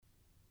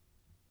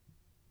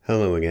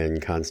Hello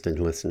again, constant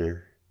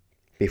listener.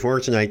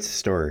 Before tonight's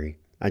story,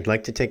 I'd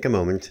like to take a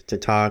moment to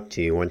talk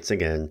to you once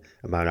again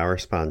about our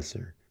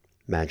sponsor,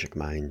 Magic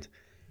Mind.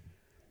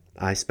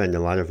 I spend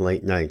a lot of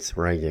late nights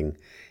writing,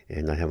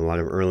 and I have a lot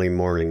of early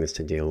mornings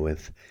to deal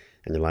with,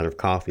 and a lot of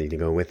coffee to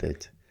go with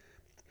it.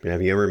 But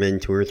have you ever been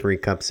 2 or 3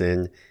 cups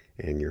in,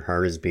 and your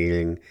heart is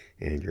beating,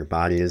 and your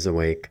body is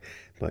awake,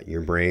 but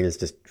your brain is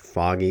just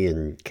foggy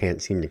and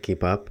can't seem to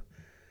keep up?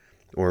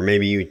 Or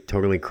maybe you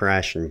totally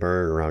crash and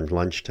burn around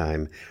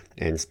lunchtime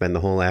and spend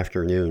the whole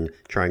afternoon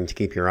trying to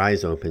keep your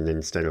eyes open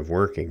instead of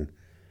working.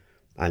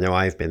 I know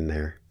I've been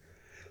there.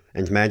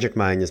 And Magic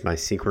Mind is my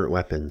secret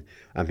weapon,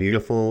 a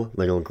beautiful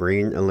little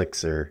green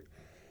elixir.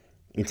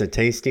 It's a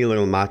tasty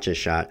little matcha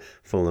shot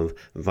full of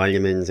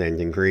vitamins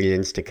and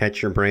ingredients to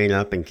catch your brain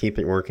up and keep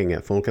it working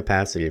at full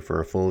capacity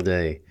for a full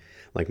day,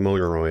 like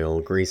motor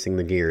oil greasing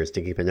the gears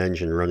to keep an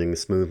engine running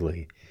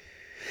smoothly.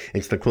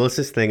 It's the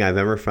closest thing I've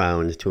ever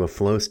found to a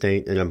flow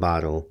state in a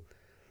bottle.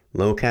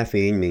 Low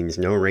caffeine means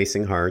no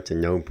racing heart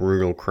and no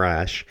brutal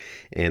crash,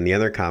 and the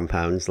other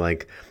compounds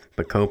like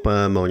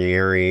Bacopa,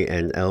 Monieri,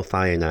 and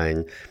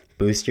L-theanine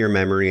boost your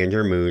memory and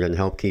your mood and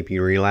help keep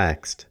you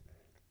relaxed.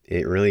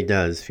 It really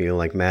does feel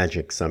like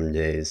magic some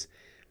days.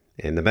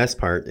 And the best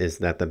part is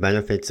that the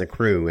benefits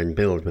accrue and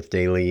build with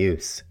daily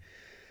use.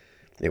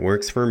 It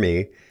works for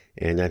me,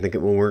 and I think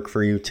it will work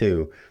for you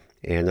too.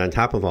 And on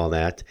top of all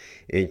that,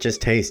 it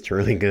just tastes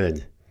really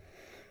good.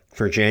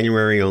 For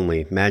January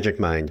only, Magic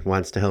Mind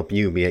wants to help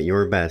you be at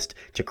your best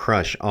to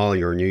crush all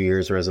your New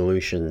Year's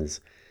resolutions.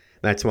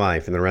 That's why,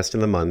 for the rest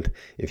of the month,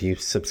 if you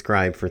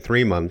subscribe for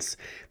 3 months,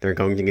 they're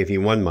going to give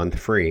you 1 month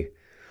free.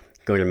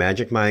 Go to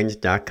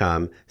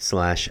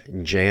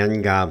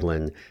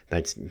magicmind.com/JanGoblin.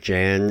 That's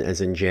Jan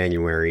as in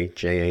January,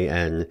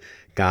 Jan,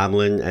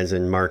 Goblin as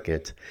in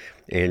market,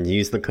 and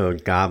use the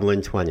code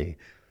GOBLIN20.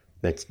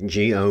 That's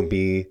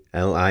GOBLIN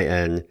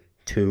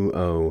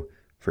 20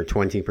 for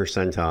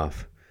 20%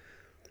 off.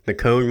 The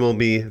code will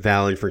be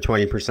valid for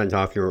 20%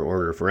 off your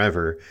order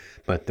forever,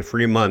 but the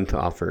free month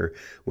offer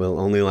will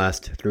only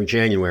last through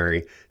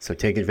January, so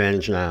take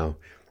advantage now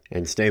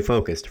and stay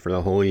focused for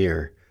the whole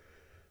year.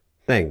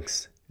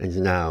 Thanks, and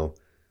now,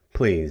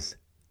 please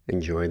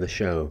enjoy the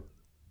show.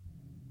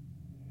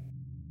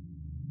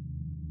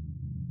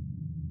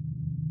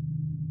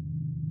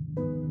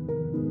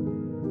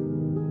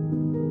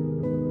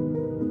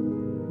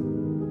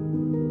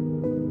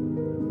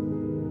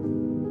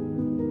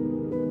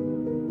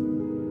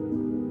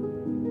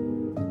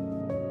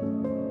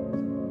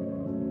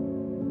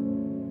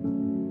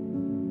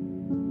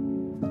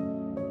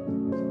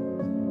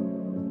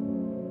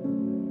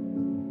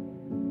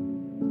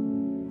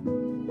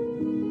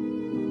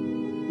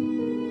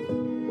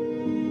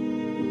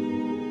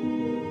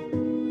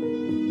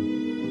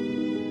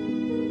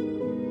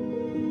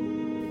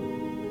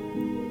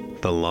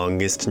 The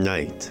longest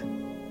night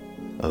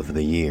of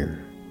the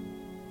year.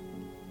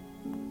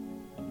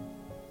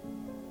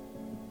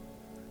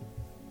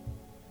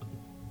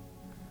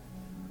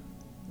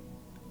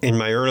 In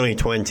my early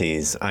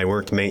 20s, I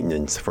worked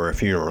maintenance for a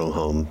funeral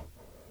home.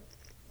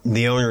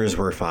 The owners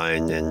were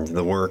fine and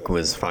the work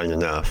was fine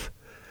enough,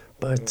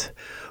 but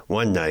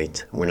one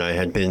night when I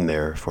had been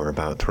there for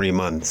about 3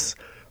 months,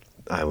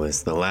 I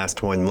was the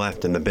last one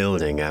left in the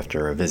building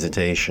after a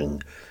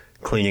visitation,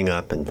 cleaning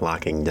up and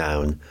locking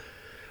down,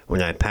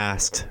 when I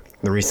passed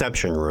the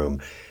reception room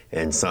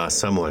and saw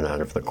someone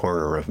out of the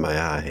corner of my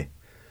eye.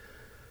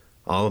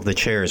 All of the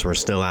chairs were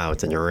still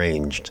out and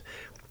arranged,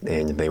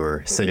 and they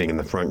were sitting in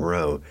the front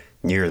row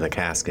near the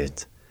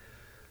casket.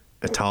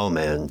 A tall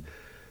man,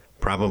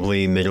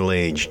 probably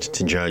middle-aged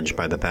to judge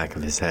by the back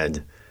of his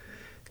head,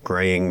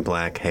 graying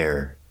black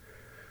hair.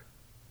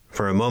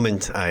 For a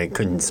moment, I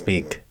couldn't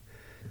speak.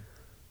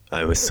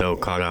 I was so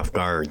caught off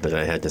guard that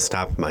I had to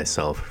stop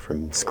myself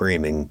from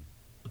screaming.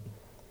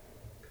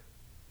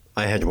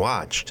 I had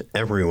watched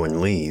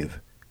everyone leave.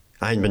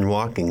 I had been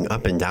walking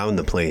up and down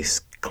the place,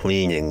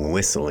 cleaning,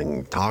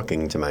 whistling,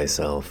 talking to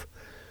myself.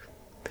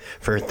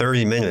 For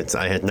 30 minutes,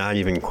 I had not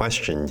even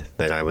questioned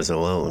that I was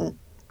alone.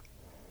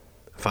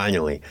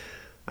 Finally,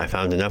 I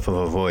found enough of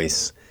a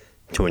voice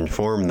to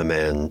inform the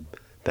man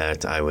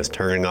that I was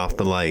turning off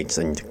the lights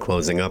and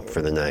closing up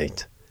for the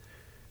night.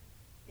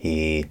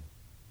 He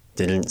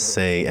didn't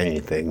say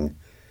anything,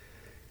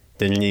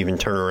 didn't even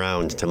turn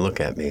around to look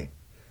at me.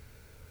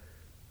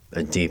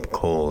 A deep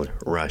cold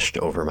rushed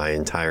over my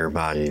entire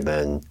body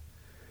then.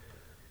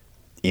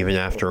 Even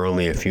after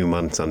only a few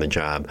months on the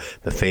job,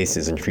 the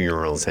faces and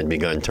funerals had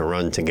begun to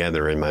run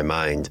together in my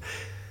mind.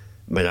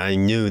 But I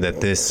knew that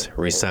this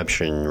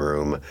reception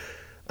room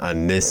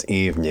on this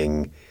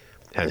evening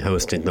had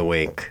hosted the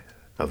wake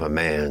of a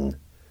man,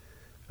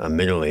 a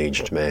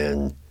middle-aged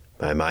man,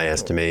 by my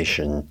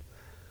estimation.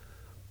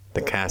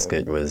 The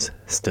casket was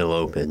still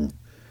open.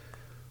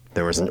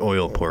 There was an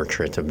oil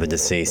portrait of the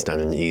deceased on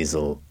an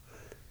easel.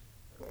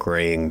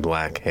 Graying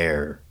black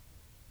hair.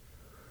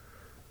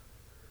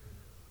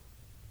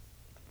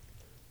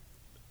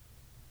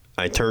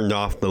 I turned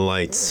off the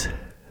lights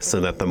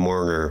so that the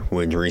mourner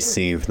would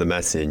receive the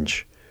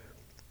message.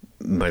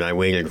 but I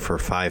waited for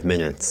 5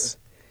 minutes,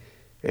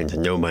 and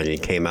nobody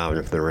came out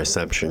of the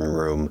reception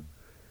room,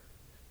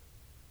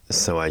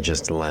 so I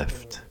just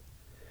left.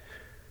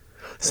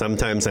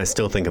 Sometimes I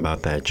still think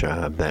about that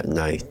job that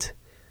night.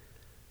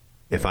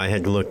 If I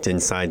had looked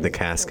inside the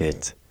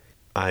casket,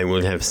 I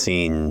would have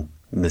seen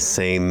the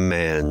same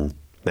man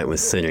that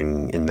was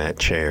sitting in that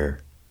chair.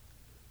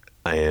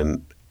 I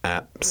am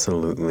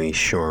absolutely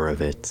sure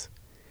of it.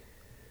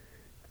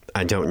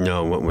 I don't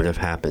know what would have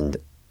happened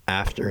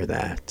after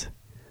that.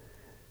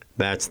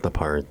 That's the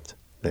part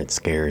that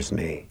scares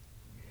me.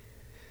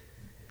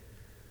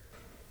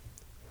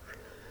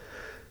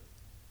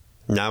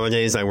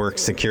 Nowadays, I work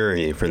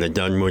security for the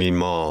Dunwoody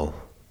Mall.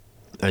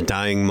 A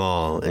dying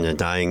mall in a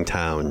dying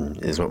town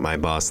is what my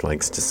boss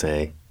likes to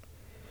say.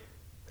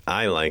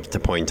 I like to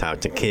point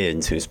out to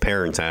kids whose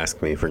parents ask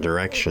me for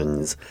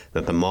directions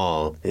that the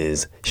mall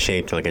is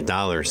shaped like a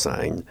dollar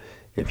sign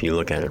if you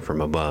look at it from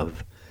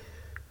above.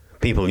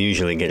 People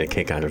usually get a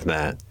kick out of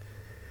that.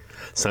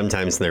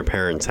 Sometimes their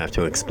parents have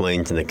to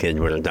explain to the kid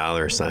what a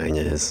dollar sign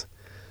is.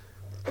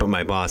 But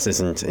my boss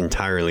isn't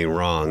entirely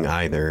wrong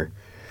either.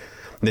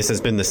 This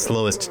has been the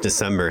slowest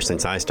December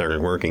since I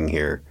started working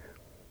here.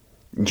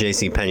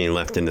 JCPenney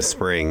left in the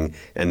spring,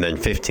 and then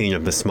 15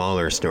 of the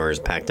smaller stores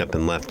packed up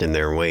and left in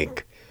their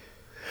wake.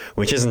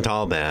 Which isn't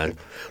all bad.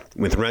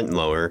 With rent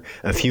lower,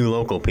 a few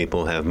local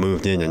people have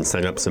moved in and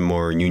set up some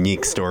more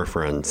unique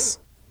storefronts.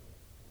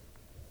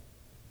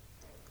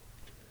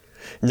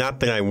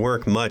 Not that I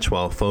work much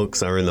while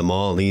folks are in the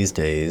mall these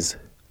days,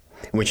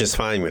 which is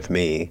fine with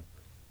me.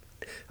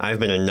 I've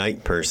been a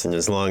night person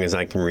as long as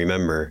I can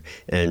remember,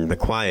 and the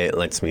quiet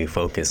lets me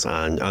focus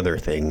on other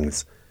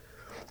things.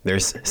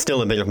 There's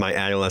still a bit of my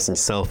adolescent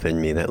self in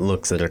me that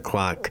looks at a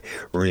clock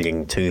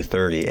reading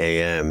 2:30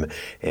 a.m.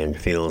 and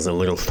feels a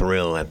little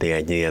thrill at the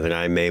idea that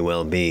I may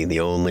well be the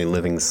only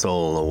living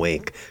soul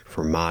awake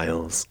for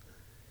miles.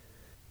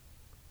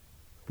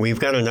 We've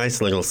got a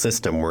nice little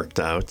system worked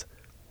out.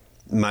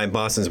 My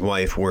boss's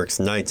wife works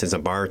nights as a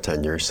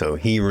bartender, so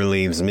he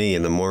relieves me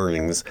in the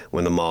mornings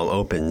when the mall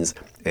opens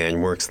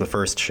and works the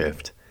first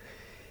shift.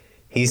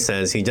 He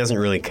says he doesn't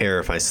really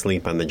care if I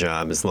sleep on the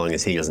job as long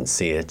as he doesn't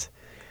see it.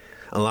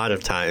 A lot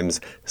of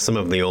times, some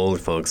of the old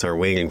folks are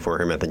waiting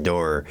for him at the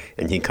door,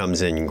 and he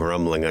comes in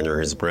grumbling under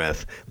his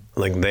breath,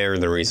 like they're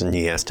the reason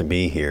he has to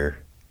be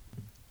here.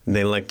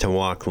 They like to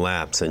walk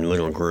laps in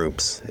little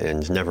groups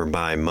and never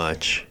buy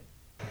much.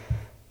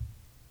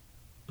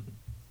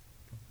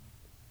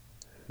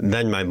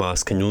 Then my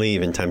boss can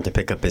leave in time to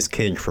pick up his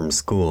kid from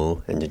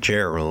school, and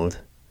Gerald,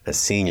 a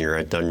senior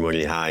at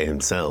Dunwoody High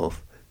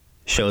himself,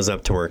 shows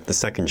up to work the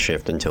second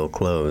shift until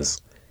close.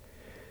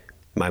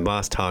 My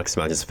boss talks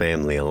about his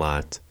family a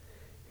lot.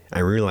 I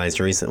realized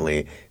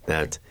recently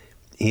that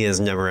he has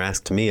never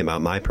asked me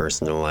about my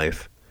personal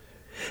life.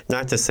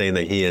 Not to say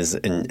that he is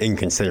an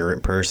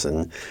inconsiderate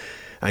person.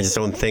 I just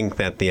don't think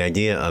that the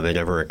idea of it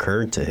ever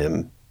occurred to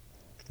him.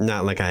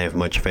 Not like I have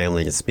much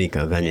family to speak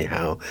of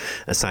anyhow,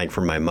 aside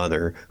from my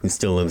mother, who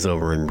still lives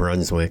over in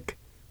Brunswick.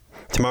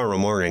 Tomorrow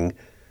morning,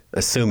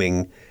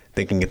 assuming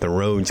they can get the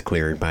roads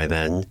cleared by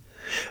then,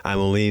 I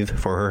will leave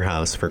for her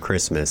house for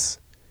Christmas.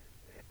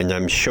 And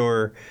I'm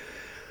sure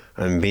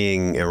I'm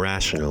being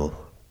irrational.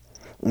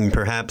 And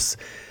perhaps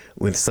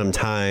with some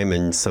time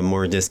and some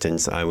more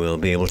distance, I will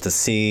be able to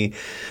see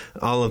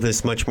all of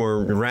this much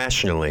more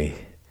rationally.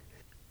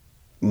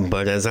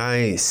 But as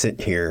I sit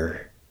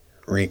here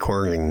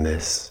recording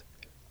this,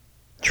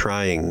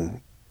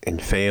 trying and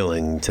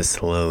failing to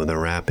slow the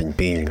rapid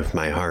beating of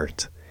my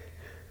heart,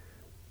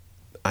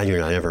 I do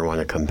not ever want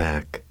to come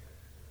back.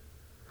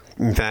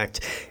 In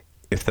fact,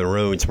 if the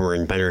roads were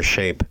in better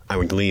shape, I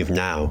would leave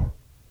now.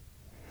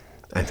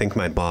 I think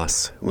my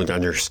boss would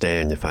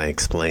understand if I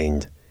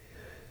explained.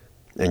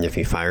 And if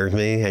he fired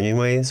me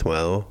anyways,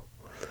 well,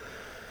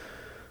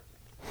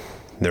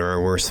 there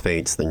are worse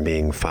fates than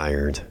being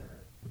fired.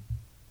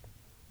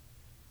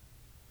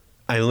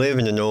 I live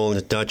in an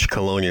old Dutch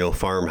colonial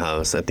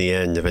farmhouse at the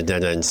end of a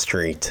dead-end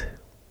street.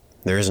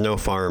 There is no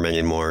farm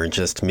anymore,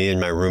 just me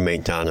and my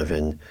roommate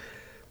Donovan,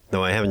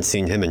 though I haven't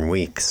seen him in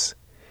weeks.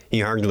 He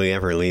hardly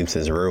ever leaves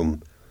his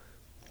room.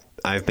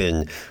 I've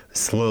been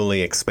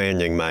slowly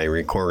expanding my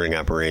recording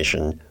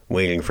operation,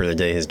 waiting for the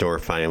day his door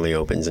finally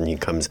opens and he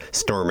comes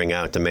storming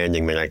out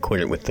demanding that I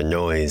quit it with the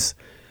noise.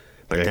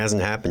 But it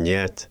hasn't happened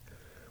yet.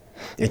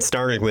 It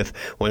started with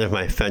one of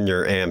my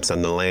Fender amps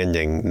on the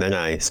landing, then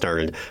I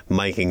started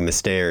miking the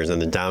stairs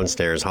and the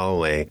downstairs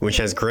hallway, which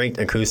has great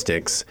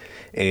acoustics,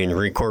 and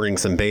recording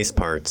some bass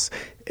parts,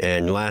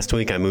 and last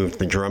week I moved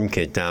the drum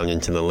kit down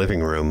into the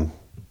living room.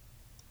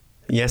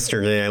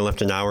 Yesterday I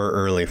left an hour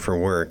early for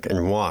work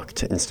and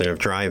walked instead of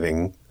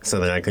driving so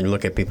that I could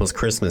look at people's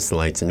Christmas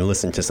lights and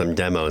listen to some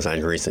demos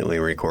I'd recently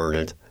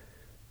recorded.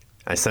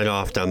 I set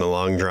off down the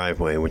long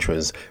driveway, which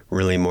was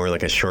really more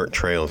like a short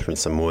trail through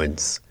some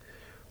woods.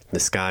 The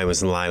sky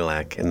was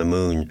lilac and the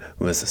moon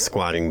was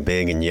squatting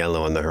big and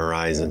yellow on the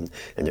horizon,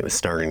 and it was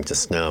starting to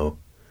snow.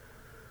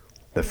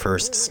 The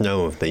first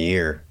snow of the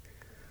year.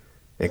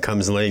 It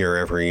comes later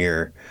every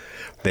year,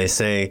 They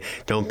say,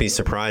 don't be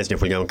surprised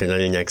if we don't get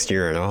any next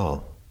year at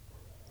all.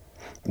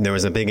 There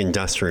was a big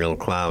industrial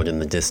cloud in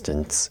the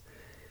distance.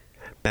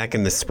 Back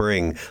in the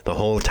spring, the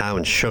whole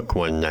town shook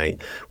one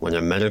night when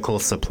a medical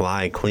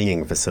supply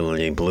cleaning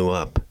facility blew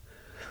up.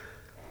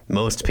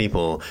 Most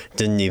people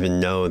didn't even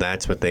know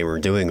that's what they were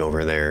doing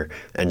over there,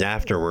 and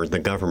afterward the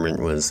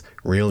government was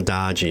real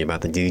dodgy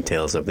about the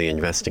details of the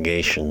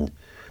investigation.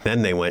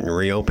 Then they went and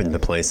reopened the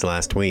place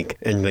last week,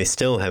 and they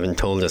still haven't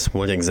told us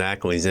what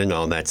exactly is in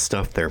all that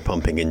stuff they're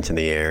pumping into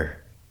the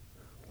air.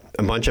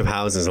 A bunch of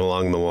houses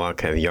along the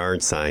walk have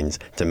yard signs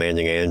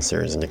demanding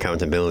answers and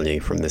accountability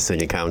from the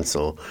city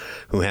council,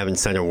 who haven't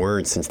said a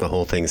word since the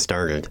whole thing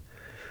started.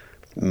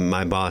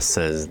 My boss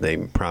says they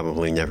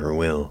probably never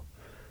will.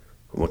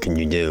 What can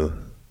you do?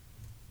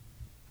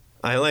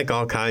 I like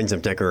all kinds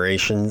of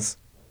decorations.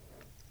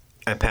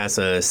 I pass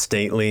a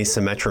stately,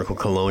 symmetrical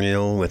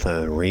colonial with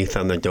a wreath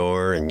on the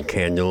door and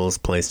candles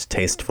placed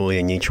tastefully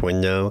in each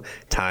window,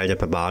 tied at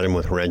the bottom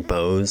with red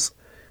bows.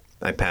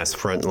 I pass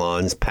front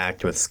lawns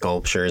packed with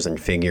sculptures and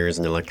figures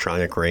and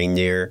electronic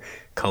reindeer,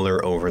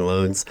 color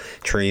overloads,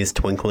 trees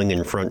twinkling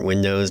in front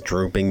windows,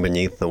 drooping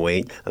beneath the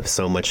weight of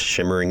so much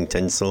shimmering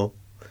tinsel.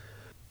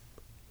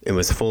 It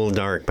was full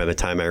dark by the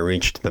time I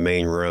reached the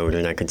main road,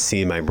 and I could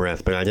see my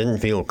breath, but I didn't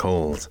feel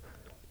cold.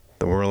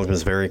 The world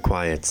was very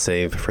quiet,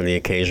 save for the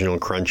occasional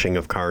crunching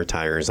of car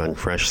tires on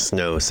fresh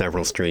snow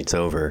several streets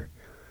over.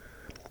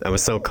 I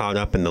was so caught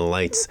up in the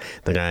lights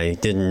that I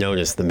didn't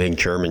notice the big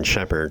German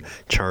shepherd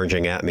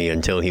charging at me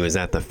until he was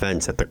at the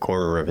fence at the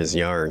corner of his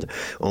yard,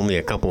 only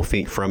a couple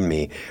feet from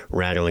me,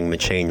 rattling the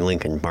chain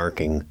link and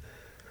barking.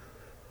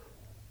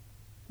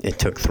 It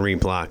took 3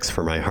 blocks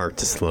for my heart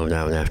to slow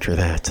down after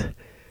that.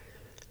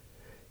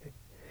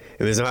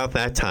 It was about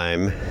that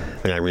time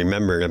that I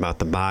remembered about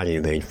the body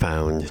they'd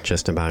found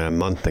just about a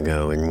month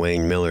ago in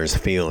Wayne Miller's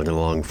field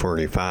along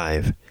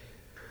 45.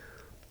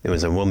 It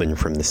was a woman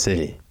from the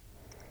city.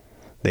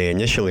 They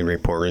initially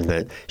reported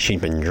that she'd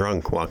been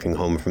drunk walking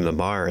home from the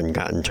bar and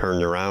gotten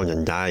turned around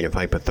and died of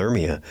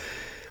hypothermia.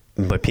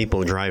 But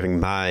people driving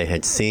by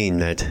had seen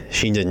that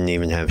she didn't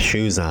even have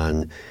shoes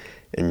on,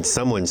 and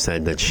someone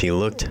said that she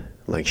looked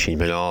like she'd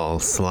been all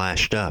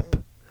slashed up.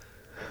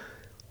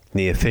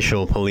 The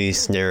official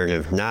police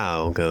narrative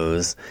now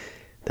goes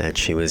that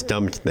she was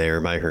dumped there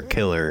by her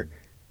killer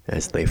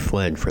as they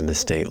fled from the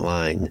state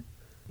line.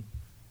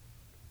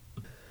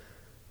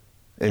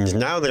 And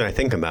now that I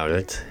think about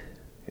it,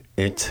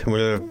 it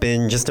would have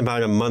been just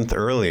about a month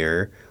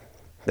earlier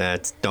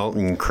that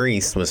Dalton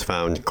Crease was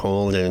found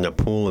cold and in a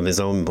pool of his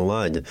own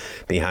blood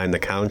behind the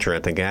counter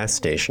at the gas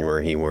station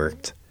where he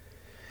worked.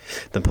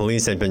 The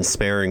police had been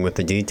sparing with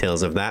the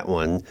details of that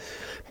one,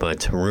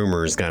 but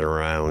rumors got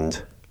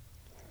around.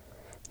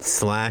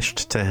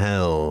 Slashed to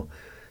hell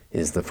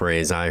is the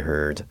phrase I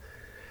heard.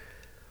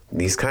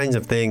 These kinds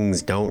of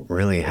things don't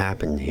really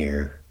happen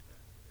here.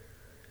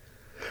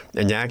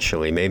 And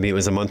actually, maybe it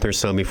was a month or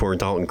so before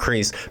Dalton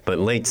Crease, but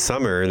late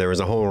summer there was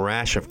a whole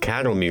rash of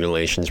cattle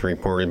mutilations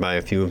reported by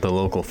a few of the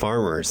local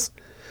farmers.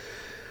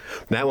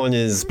 That one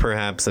is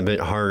perhaps a bit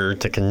harder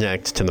to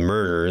connect to the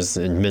murders,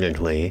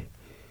 admittedly.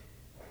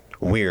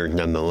 Weird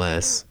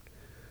nonetheless.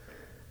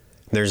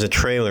 There's a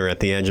trailer at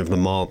the edge of the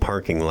mall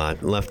parking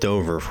lot left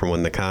over from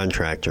when the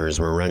contractors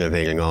were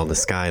renovating all the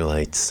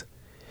skylights.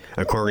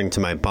 According to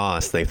my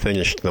boss, they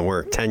finished the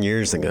work 10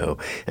 years ago,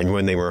 and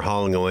when they were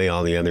hauling away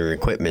all the other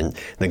equipment,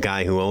 the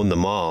guy who owned the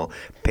mall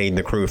paid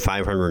the crew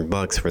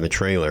 $500 for the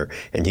trailer,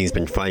 and he's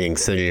been fighting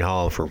City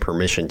Hall for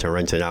permission to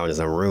rent it out as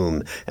a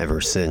room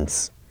ever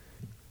since.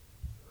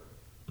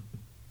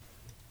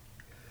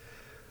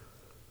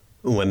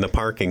 When the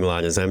parking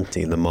lot is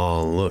empty, the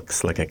mall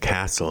looks like a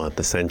castle at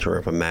the center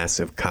of a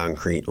massive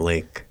concrete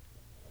lake.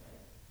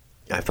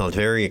 I felt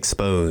very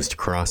exposed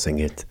crossing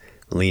it,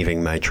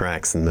 leaving my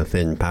tracks in the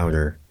thin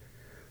powder,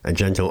 a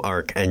gentle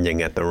arc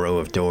ending at the row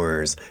of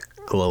doors,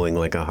 glowing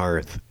like a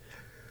hearth.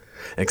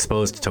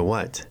 Exposed to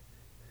what?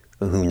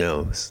 Who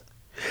knows?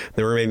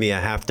 There were maybe a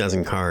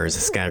half-dozen cars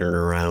scattered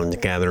around,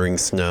 gathering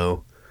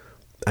snow.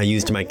 I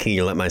used my key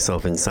to let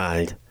myself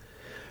inside.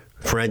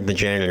 Fred, the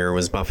janitor,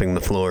 was buffing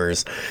the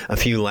floors. A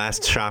few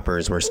last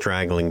shoppers were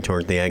straggling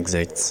toward the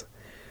exits.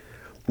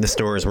 The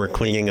stores were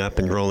cleaning up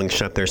and rolling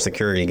shut their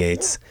security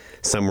gates.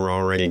 Some were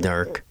already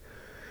dark.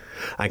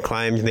 I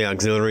climbed the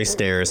auxiliary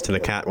stairs to the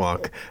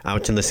catwalk,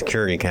 out to the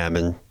security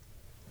cabin.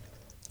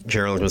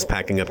 Gerald was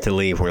packing up to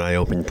leave when I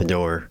opened the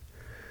door.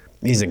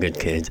 He's a good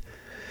kid.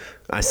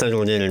 I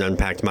settled in and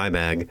unpacked my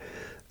bag.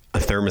 A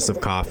thermos of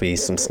coffee,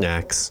 some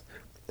snacks,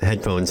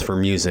 headphones for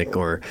music,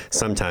 or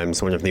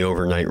sometimes one of the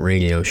overnight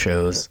radio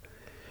shows.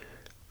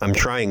 I'm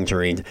trying to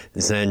read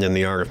Zen and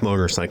the Art of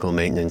Motorcycle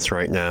Maintenance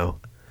right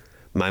now.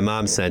 My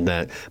mom said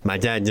that my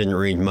dad didn't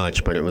read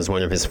much, but it was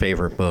one of his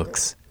favorite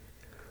books.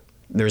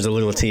 There's a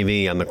little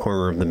TV on the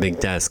corner of the big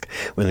desk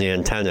with an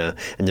antenna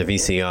and a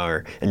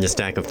VCR and a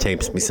stack of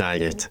tapes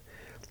beside it.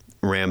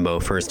 Rambo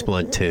First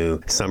Blood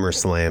 2,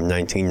 SummerSlam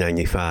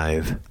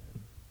 1995.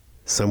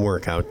 Some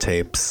workout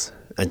tapes,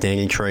 a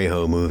Danny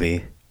Trejo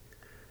movie.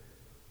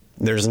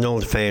 There's an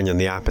old fan in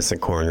the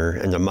opposite corner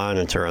and a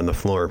monitor on the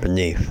floor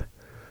beneath.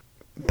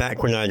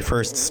 Back when I'd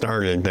first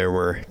started, there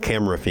were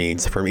camera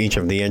feeds from each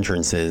of the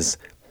entrances,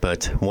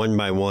 but one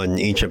by one,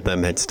 each of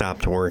them had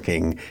stopped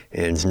working,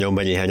 and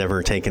nobody had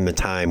ever taken the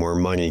time or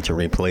money to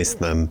replace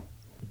them.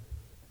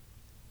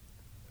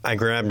 I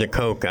grabbed a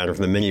Coke out of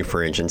the mini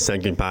fridge and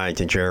said goodbye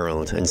to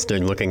Gerald and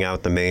stood looking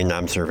out the main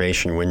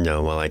observation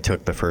window while I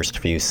took the first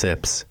few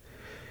sips.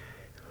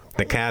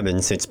 The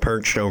cabin sits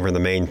perched over the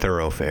main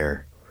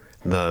thoroughfare,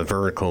 the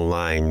vertical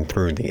line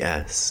through the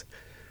S.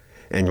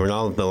 And when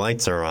all of the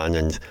lights are on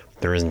and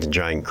there isn't a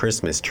giant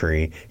Christmas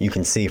tree, you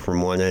can see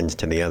from one end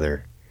to the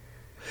other.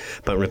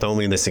 But with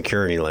only the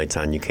security lights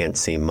on, you can't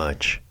see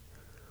much.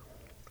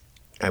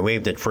 I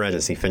waved at Fred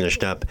as he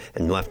finished up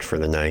and left for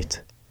the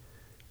night.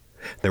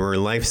 There were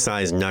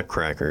life-size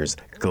nutcrackers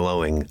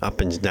glowing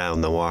up and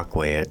down the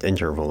walkway at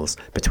intervals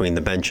between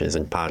the benches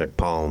and potted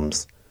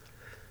palms.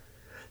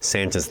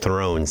 Santa's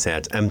throne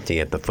sat empty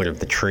at the foot of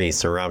the tree,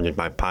 surrounded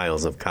by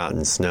piles of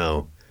cotton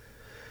snow.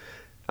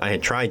 I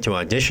had tried to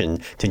audition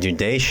to do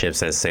day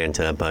shifts as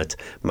Santa, but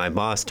my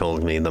boss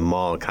told me the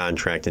mall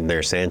contracted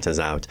their Santas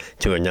out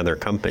to another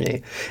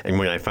company, and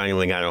when I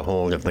finally got a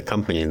hold of the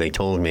company, they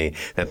told me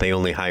that they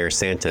only hire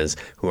Santas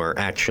who are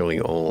actually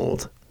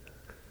old.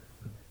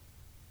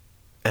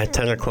 At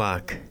 10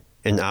 o'clock,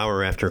 an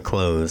hour after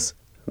close,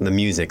 the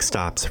music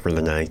stops for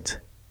the night.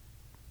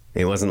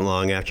 It wasn't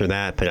long after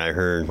that I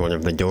heard one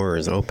of the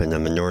doors open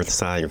on the north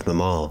side of the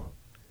mall.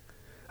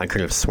 I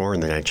could have sworn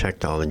that I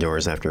checked all the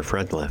doors after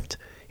Fred left.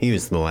 He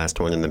was the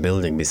last one in the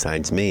building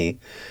besides me,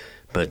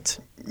 but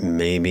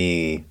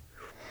maybe,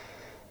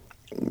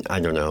 I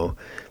don't know.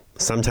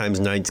 Sometimes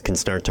nights can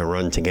start to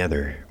run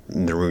together,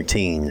 the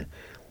routine.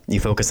 You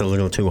focus a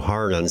little too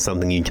hard on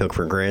something you took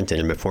for granted,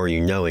 and before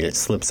you know it, it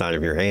slips out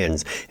of your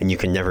hands, and you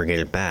can never get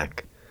it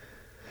back.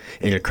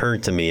 It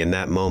occurred to me in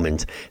that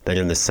moment that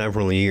in the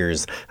several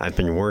years I've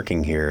been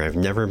working here, I've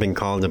never been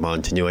called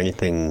upon to do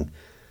anything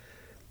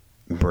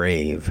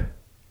brave.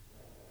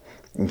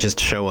 Just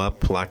show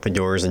up, lock the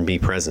doors, and be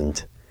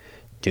present.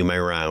 Do my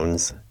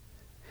rounds.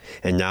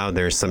 And now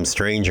there's some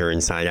stranger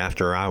inside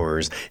after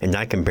hours, and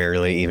I can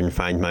barely even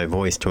find my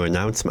voice to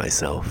announce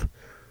myself.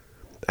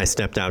 I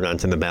stepped out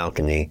onto the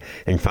balcony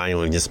and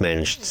finally just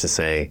managed to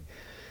say,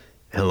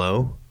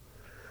 "Hello?"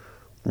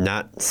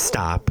 Not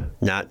 "stop,"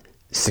 not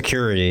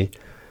 "security."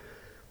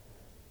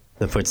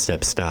 The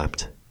footsteps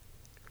stopped.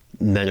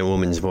 Then a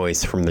woman's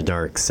voice from the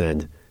dark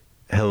said,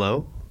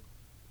 "Hello?"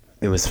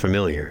 It was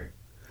familiar.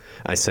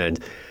 I said,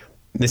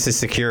 "This is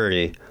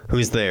security.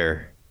 Who's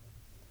there?"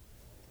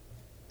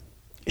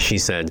 She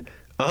said,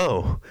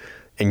 "Oh,"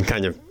 and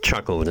kind of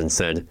chuckled and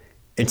said,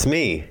 "It's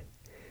me."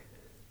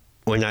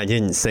 When I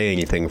didn't say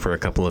anything for a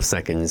couple of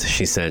seconds,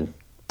 she said,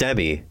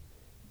 "Debbie."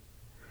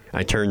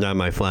 I turned on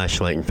my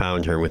flashlight and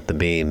found her with the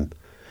beam.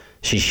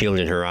 She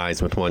shielded her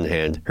eyes with one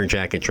hand, her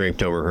jacket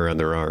draped over her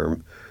other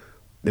arm.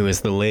 It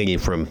was the lady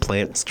from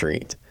Plant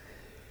Street.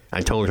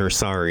 I told her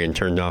sorry and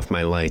turned off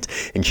my light,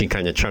 and she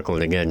kind of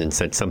chuckled again and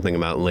said something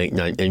about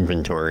late-night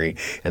inventory,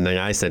 and then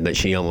I said that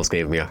she almost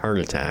gave me a heart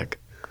attack.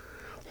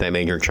 That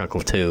made her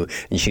chuckle too,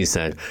 and she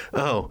said,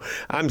 "Oh,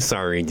 I'm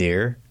sorry,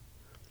 dear."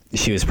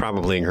 She was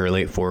probably in her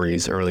late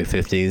 40s, early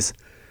 50s,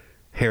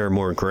 hair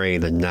more gray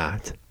than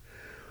not.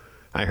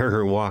 I heard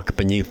her walk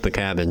beneath the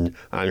cabin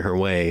on her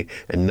way,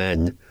 and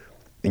then,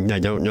 I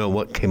don't know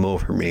what came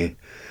over me,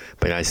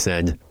 but I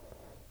said,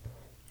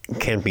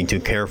 "Can't be too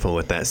careful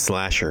with that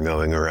slasher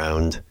going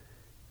around."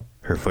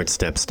 Her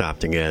footsteps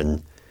stopped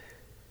again.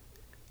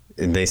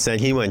 "They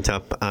said he went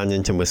up on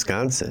into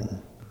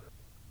Wisconsin."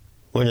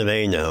 "What do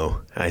they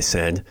know?" I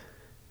said.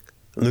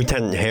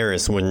 "Lieutenant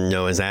Harris wouldn't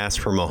know his ass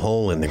from a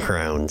hole in the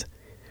ground."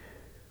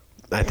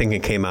 I think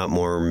it came out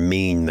more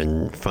mean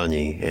than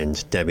funny,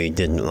 and Debbie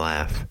didn't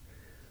laugh.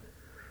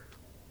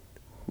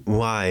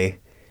 "Why?"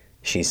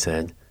 she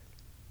said.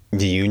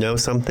 "Do you know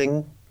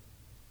something?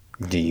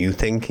 Do you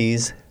think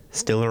he's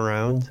still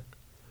around?"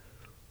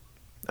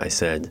 I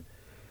said,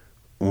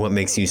 "What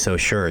makes you so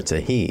sure it's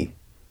a he?"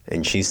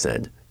 And she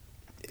said,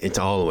 "It's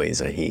always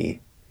a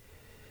he."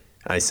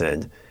 I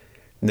said,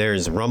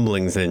 "There's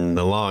rumblings in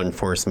the law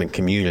enforcement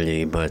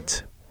community,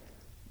 but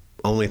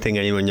only thing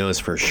anyone knows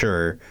for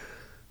sure,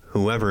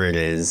 whoever it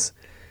is,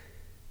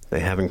 they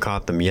haven't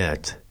caught them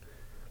yet."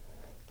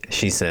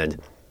 She said,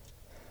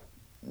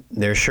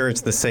 "They're sure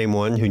it's the same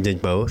one who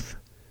did both?"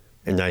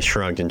 And I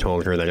shrugged and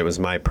told her that it was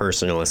my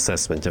personal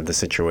assessment of the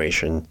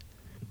situation.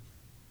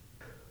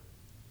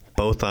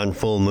 "Both on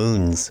full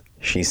moons,"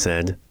 she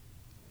said.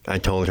 I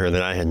told her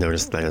that I had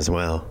noticed that as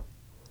well.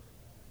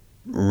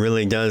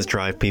 "Really does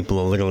drive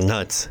people a little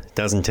nuts,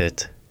 doesn't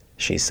it?"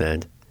 she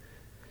said.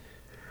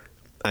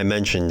 I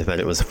mentioned that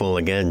it was full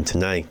again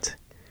tonight.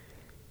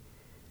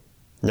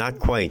 "Not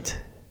quite,"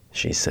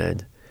 she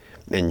said,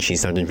 and she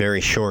sounded very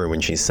sure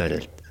when she said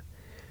it.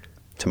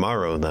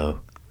 "Tomorrow, though.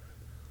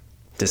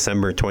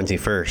 December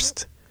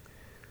 21st.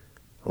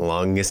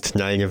 Longest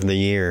night of the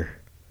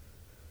year."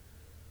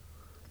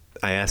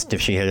 I asked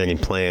if she had any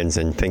plans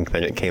and think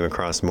that it came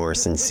across more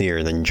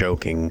sincere than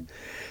joking.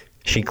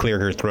 She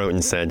cleared her throat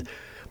and said,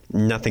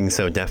 "Nothing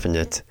so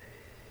definite."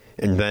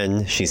 And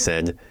then she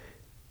said,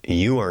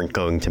 "You aren't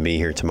going to be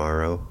here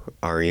tomorrow,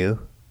 are you?"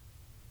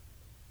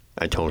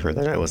 I told her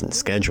that I wasn't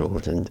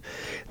scheduled and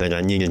that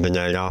I needed the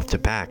night off to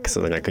pack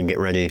so that I could get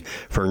ready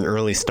for an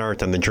early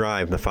start on the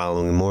drive the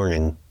following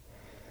morning.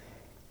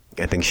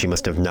 I think she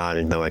must have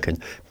nodded, though I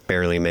could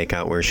barely make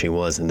out where she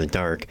was in the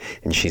dark,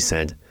 and she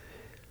said,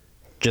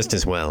 "Just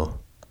as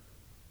well.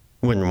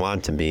 Wouldn't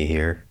want to be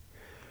here."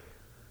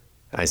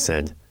 I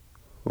said,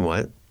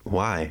 "What?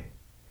 Why?"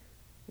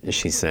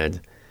 She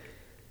said,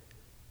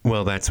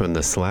 "Well, that's when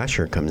the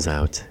slasher comes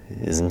out,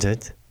 isn't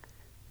it?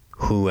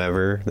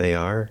 Whoever they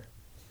are."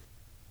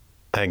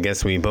 "I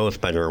guess we both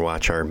better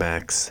watch our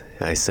backs,"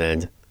 I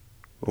said,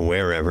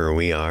 "wherever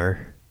we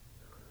are."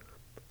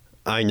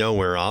 "I know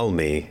where I'll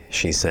be,"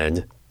 she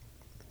said.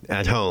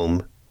 "At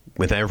home,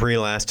 with every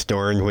last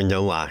door and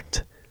window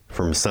locked,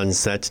 from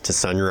sunset to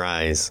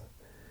sunrise."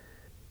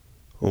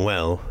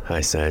 "Well," I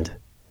said,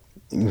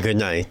 "good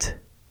night."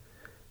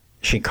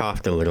 She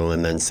coughed a little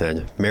and then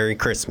said, "Merry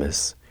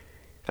Christmas."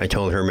 I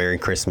told her Merry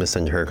Christmas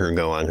and heard her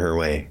go on her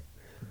way.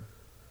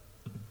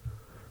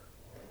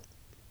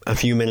 A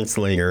few minutes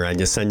later, I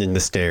descended the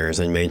stairs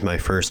and made my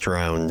first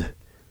round.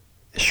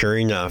 Sure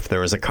enough, there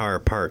was a car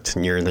parked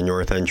near the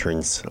north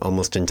entrance,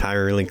 almost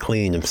entirely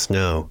clean of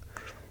snow.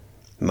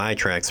 My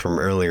tracks from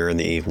earlier in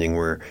the evening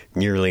were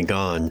nearly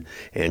gone,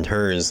 and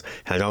hers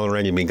had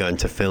already begun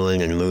to fill in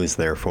and lose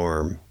their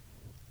form.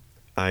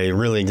 I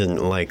really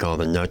didn't like all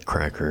the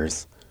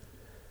nutcrackers.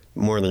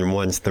 More than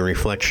once, the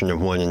reflection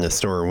of one in the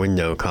store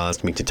window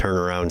caused me to turn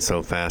around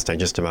so fast I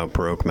just about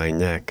broke my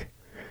neck.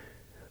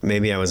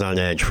 Maybe I was on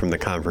edge from the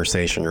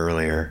conversation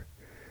earlier.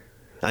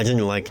 I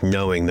didn't like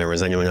knowing there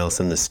was anyone else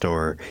in the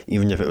store,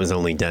 even if it was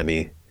only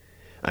Debbie.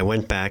 I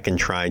went back and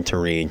tried to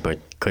read, but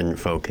couldn't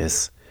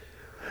focus.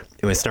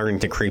 It was starting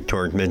to creep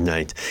toward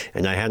midnight,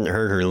 and I hadn't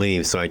heard her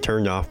leave, so I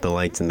turned off the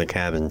lights in the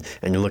cabin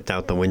and looked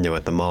out the window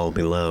at the mall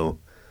below.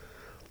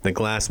 The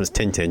glass was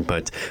tinted,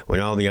 but when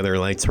all the other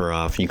lights were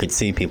off, you could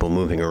see people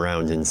moving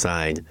around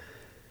inside.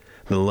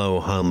 The low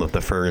hum of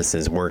the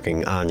furnaces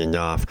working on and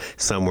off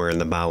somewhere in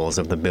the bowels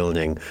of the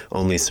building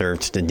only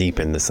served to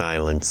deepen the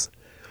silence.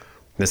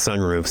 The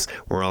sunroofs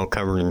were all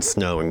covered in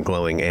snow and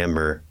glowing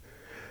amber.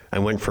 I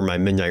went for my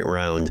midnight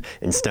round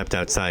and stepped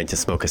outside to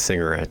smoke a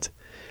cigarette.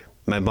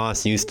 My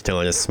boss used to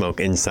let us smoke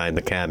inside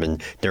the cabin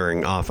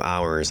during off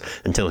hours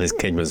until his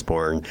kid was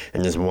born,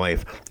 and his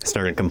wife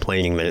started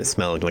complaining that it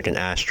smelled like an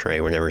ashtray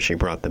whenever she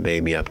brought the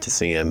baby up to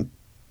see him.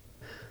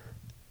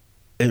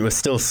 It was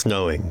still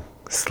snowing,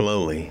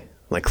 slowly,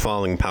 like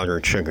falling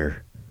powdered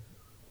sugar.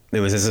 It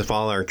was as if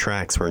all our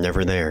tracks were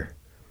never there.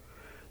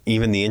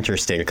 Even the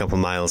interstate a couple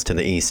miles to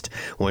the east,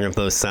 one of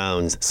those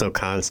sounds so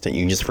constant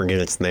you just forget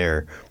it's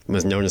there,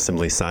 was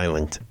noticeably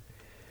silent.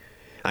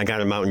 I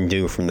got a Mountain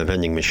Dew from the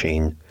vending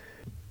machine.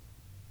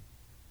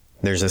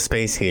 There's a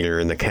space heater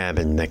in the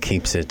cabin that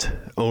keeps it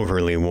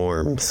overly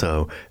warm,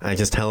 so I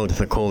just held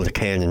the cold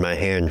can in my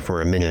hand for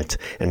a minute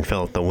and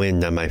felt the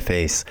wind on my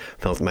face,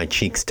 felt my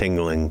cheeks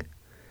tingling.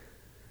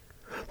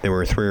 There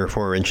were 3 or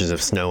 4 inches of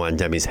snow on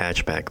Debbie's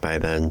hatchback by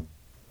then.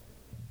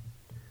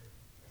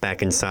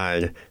 Back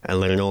inside, I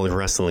let an old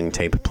wrestling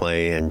tape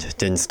play and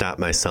didn't stop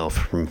myself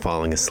from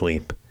falling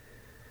asleep.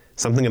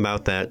 Something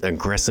about that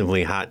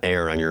aggressively hot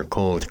air on your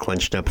cold,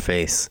 clenched-up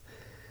face.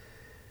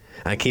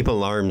 I keep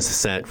alarms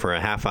set for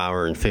a half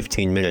hour and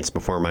 15 minutes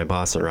before my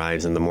boss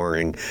arrives in the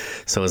morning,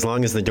 so as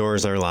long as the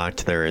doors are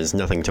locked, there is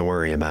nothing to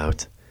worry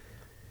about.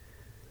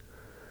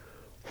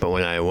 But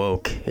when I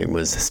awoke, it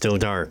was still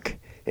dark,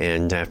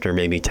 and after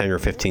maybe 10 or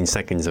 15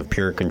 seconds of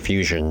pure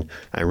confusion,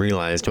 I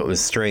realized what was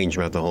strange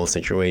about the whole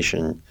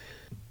situation.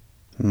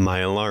 My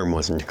alarm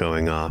wasn't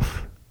going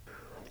off.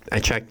 I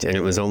checked, and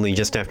it was only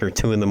just after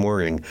 2 in the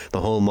morning.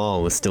 The whole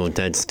mall was still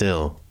dead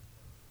still.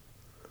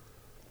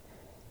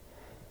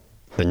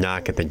 The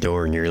knock at the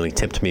door nearly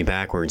tipped me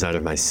backwards out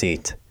of my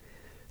seat.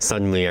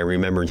 Suddenly, I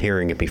remembered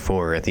hearing it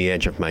before at the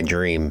edge of my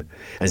dream,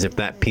 as if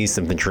that piece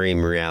of the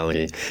dream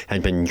reality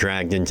had been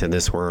dragged into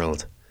this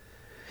world.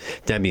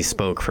 Debbie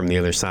spoke from the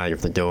other side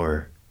of the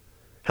door.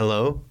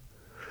 "Hello?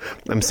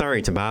 I'm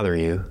sorry to bother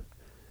you."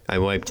 I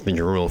wiped the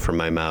drool from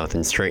my mouth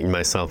and straightened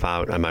myself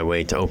out on my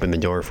way to open the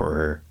door for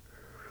her.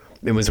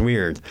 It was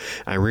weird.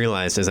 I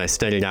realized as I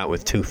steadied out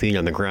with 2 feet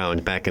on the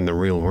ground back in the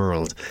real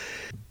world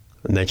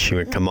that she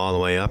would come all the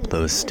way up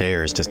those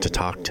stairs just to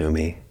talk to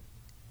me.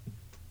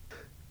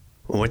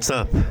 "What's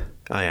up?"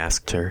 I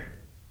asked her.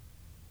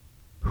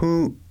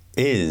 "Who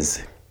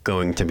is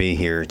going to be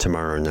here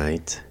tomorrow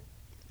night,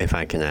 if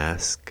I can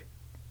ask?"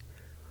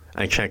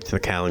 I checked the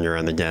calendar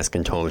on the desk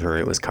and told her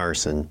it was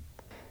Carson.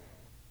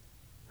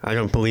 "I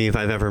don't believe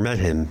I've ever met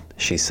him,"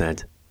 she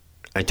said.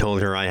 I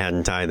told her I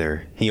hadn't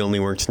either. He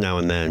only worked now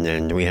and then,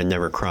 and we had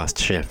never crossed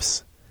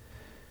shifts.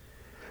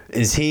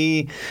 "Is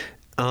he,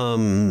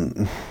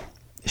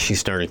 she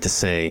started to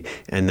say,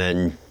 and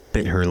then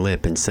bit her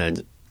lip and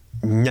said,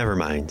 "Never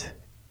mind.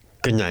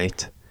 Good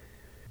night."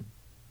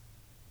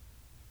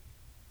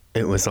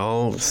 It was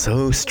all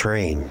so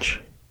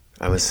strange.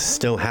 I was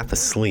still half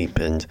asleep,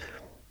 and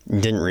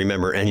Didn't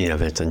remember any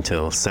of it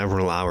until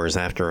several hours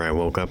after I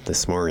woke up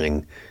this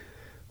morning,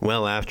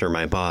 well after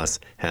my boss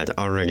had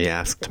already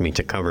asked me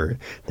to cover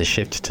the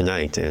shift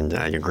tonight, and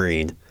I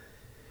agreed.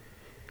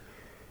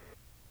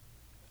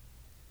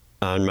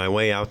 On my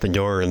way out the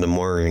door in the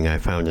morning, I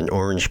found an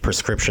orange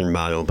prescription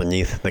bottle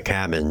beneath the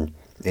cabin,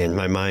 and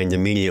my mind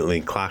immediately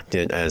clocked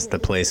it as the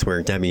place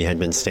where Debbie had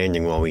been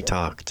standing while we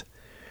talked.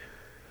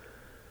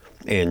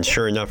 And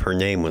sure enough, her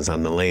name was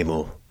on the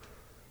label.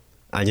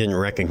 I didn't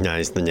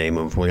recognize the name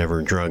of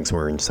whatever drugs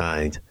were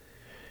inside,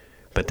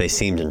 but they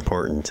seemed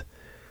important.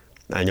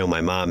 I know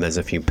my mom has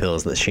a few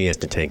pills that she has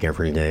to take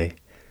every day,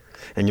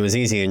 and it was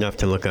easy enough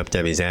to look up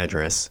Debbie's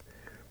address.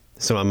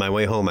 So on my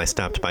way home, I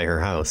stopped by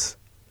her house.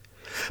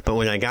 But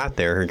when I got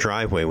there, her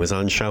driveway was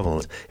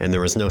unshoveled, and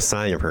there was no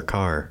sign of her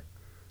car.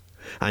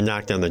 I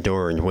knocked on the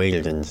door and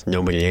waited, and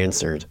nobody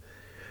answered.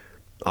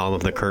 All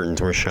of the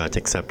curtains were shut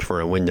except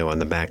for a window on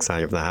the back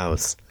side of the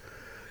house.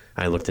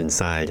 I looked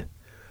inside.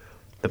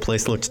 The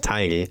place looked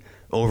tidy,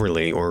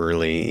 overly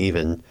orderly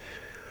even.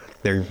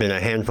 There had been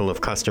a handful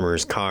of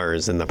customers'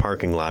 cars in the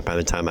parking lot by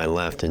the time I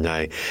left, and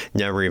I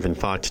never even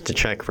thought to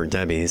check for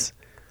Debbie's.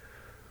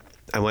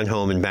 I went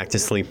home and back to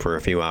sleep for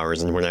a few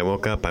hours, and when I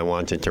woke up I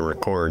wanted to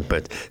record,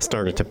 but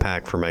started to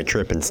pack for my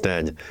trip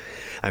instead.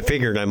 I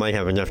figured I might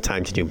have enough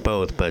time to do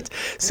both, but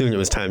soon it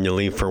was time to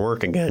leave for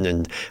work again,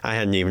 and I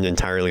hadn't even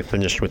entirely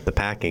finished with the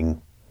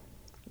packing.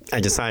 I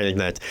decided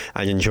that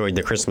I'd enjoyed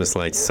the Christmas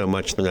lights so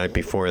much the night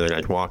before that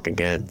I'd walk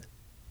again.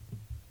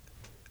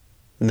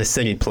 The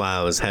city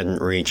plows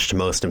hadn't reached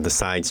most of the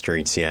side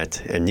streets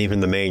yet, and even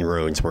the main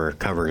roads were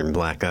covered in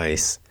black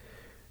ice.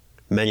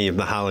 Many of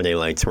the holiday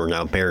lights were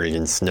now buried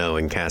in snow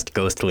and cast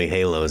ghostly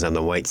halos on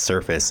the white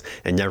surface,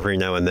 and every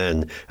now and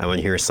then I would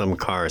hear some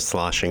car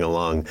sloshing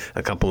along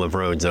a couple of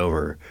roads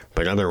over,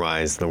 but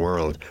otherwise the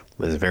world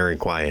was very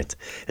quiet,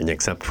 and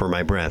except for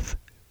my breath,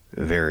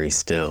 very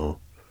still.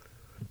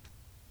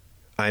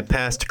 I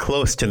passed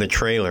close to the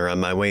trailer on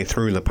my way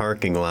through the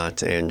parking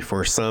lot, and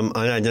for some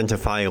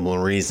unidentifiable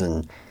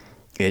reason,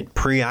 it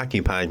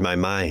preoccupied my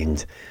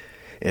mind.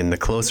 And the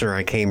closer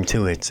I came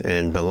to it,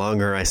 and the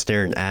longer I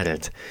stared at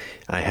it,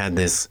 I had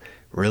this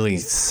really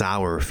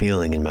sour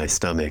feeling in my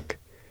stomach.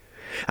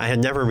 I had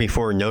never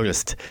before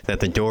noticed that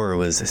the door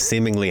was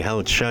seemingly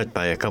held shut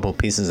by a couple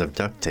pieces of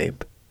duct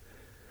tape.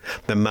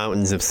 The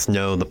mountains of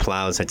snow the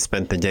plows had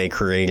spent the day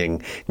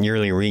creating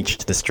nearly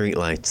reached the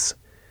streetlights.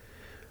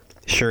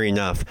 Sure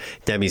enough,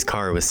 Debbie's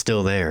car was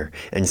still there,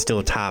 and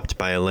still topped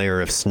by a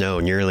layer of snow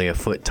nearly a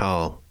foot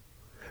tall.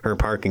 Her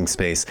parking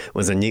space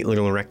was a neat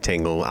little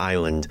rectangle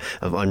island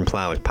of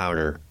unplowed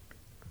powder.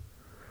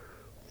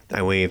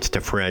 I waved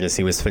to Fred as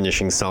he was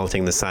finishing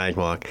salting the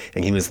sidewalk,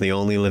 and he was the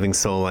only living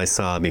soul I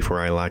saw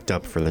before I locked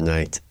up for the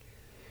night.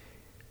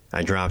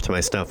 I dropped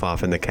my stuff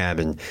off in the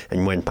cabin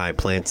and went by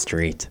Plant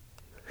Street.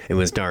 It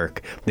was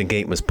dark. The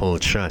gate was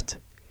pulled shut.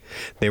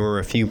 There were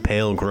a few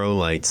pale grow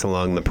lights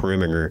along the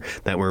perimeter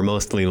that were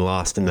mostly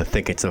lost in the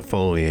thickets of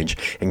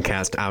foliage and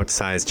cast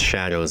outsized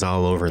shadows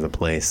all over the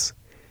place.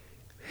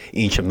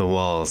 Each of the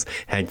walls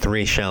had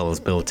 3 shelves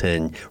built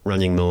in,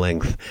 running the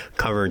length,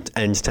 covered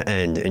end to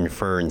end in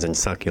ferns and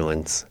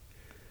succulents.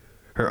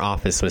 Her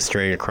office was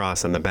straight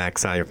across on the back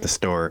side of the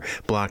store,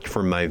 blocked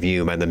from my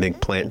view by the big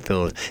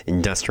plant-filled,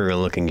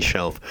 industrial-looking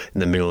shelf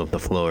in the middle of the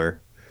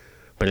floor.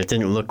 But it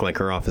didn't look like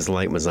her office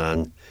light was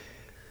on.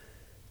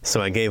 So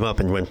I gave up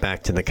and went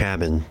back to the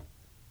cabin.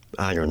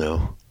 I don't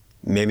know.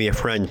 Maybe a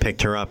friend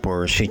picked her up,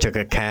 or she took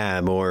a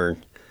cab, or...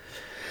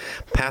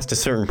 Past a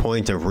certain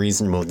point of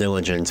reasonable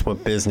diligence,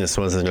 what business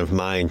was it of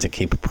mine to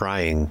keep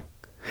prying?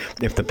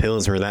 If the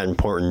pills were that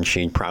important,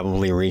 she'd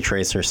probably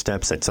retrace her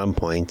steps at some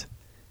point.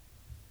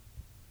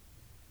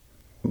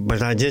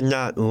 But I did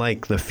not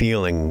like the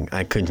feeling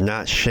I could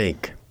not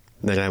shake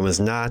that I was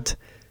not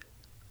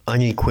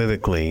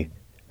unequivocally,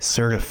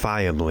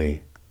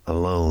 certifiably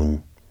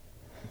alone.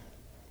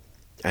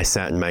 I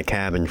sat in my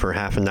cabin for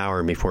half an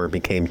hour before it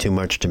became too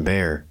much to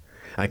bear.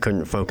 I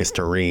couldn't focus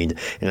to read,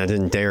 and I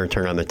didn't dare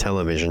turn on the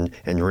television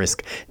and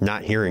risk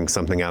not hearing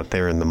something out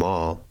there in the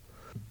mall.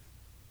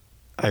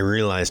 I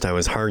realized I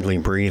was hardly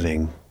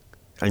breathing.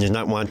 I did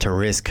not want to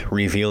risk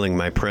revealing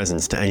my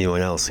presence to anyone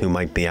else who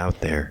might be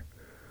out there.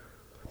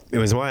 It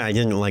was why I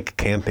didn't like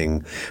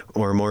camping,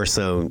 or more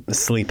so,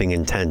 sleeping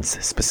in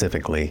tents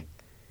specifically.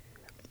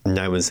 And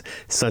I was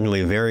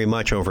suddenly very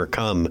much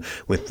overcome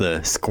with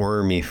the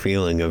squirmy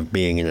feeling of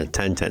being in a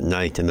tent at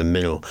night in the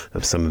middle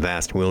of some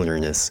vast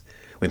wilderness,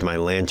 with my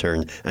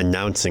lantern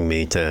announcing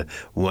me to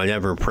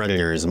whatever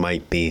predators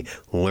might be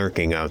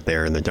lurking out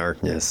there in the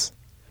darkness.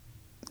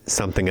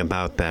 Something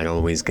about that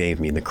always gave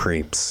me the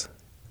creeps.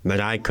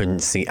 That I couldn't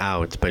see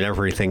out, but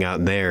everything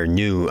out there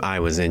knew I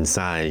was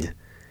inside.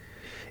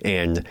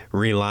 And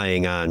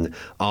relying on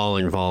all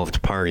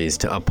involved parties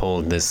to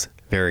uphold this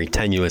very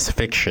tenuous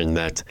fiction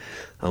that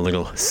a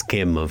little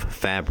skim of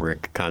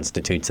fabric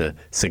constitutes a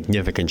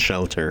significant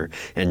shelter,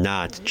 and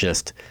not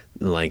just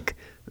like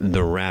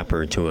the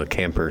wrapper to a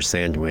camper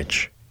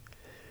sandwich.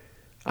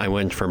 I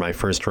went for my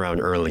first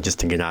round early just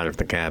to get out of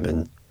the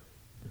cabin.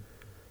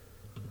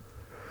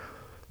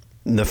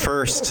 The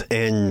first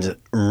and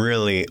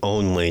really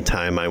only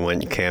time I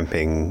went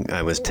camping,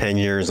 I was 10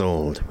 years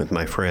old with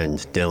my friend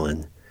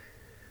Dylan.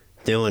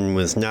 Dylan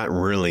was not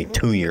really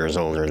 2 years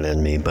older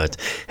than me, but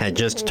had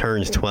just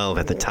turned 12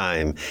 at the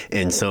time,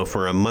 and so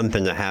for a month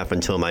and a half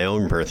until my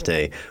own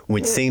birthday,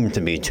 would seem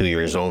to be 2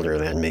 years older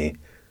than me.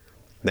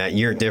 That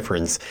year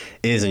difference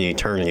is an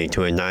eternity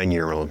to a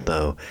 9-year-old,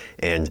 though,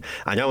 and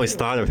I'd always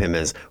thought of him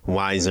as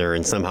wiser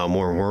and somehow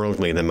more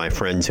worldly than my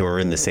friends who were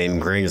in the same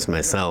grade as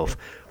myself.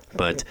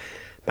 But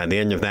by the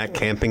end of that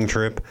camping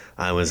trip,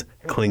 I was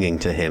clinging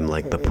to him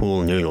like the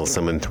pool noodle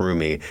someone threw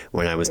me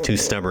when I was too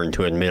stubborn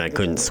to admit I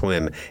couldn't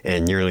swim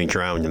and nearly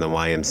drowned in the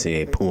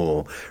YMCA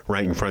pool,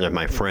 right in front of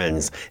my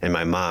friends and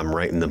my mom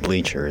right in the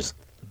bleachers.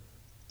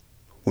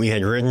 We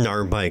had ridden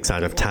our bikes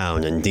out of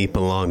town and deep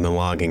along the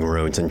logging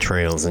roads and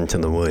trails into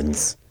the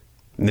woods.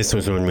 This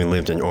was when we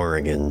lived in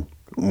Oregon.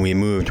 We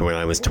moved when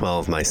I was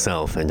 12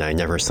 myself, and I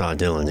never saw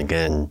Dylan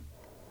again.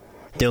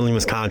 Dylan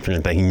was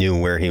confident that he knew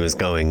where he was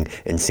going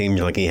and seemed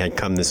like he had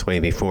come this way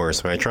before,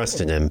 so I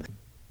trusted him,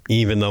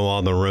 even though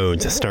all the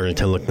roads started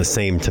to look the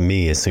same to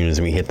me as soon as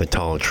we hit the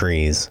tall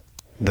trees.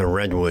 The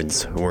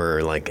redwoods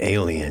were like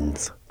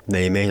aliens.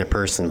 They made a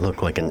person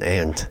look like an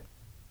ant.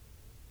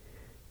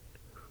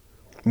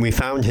 We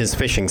found his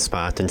fishing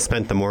spot and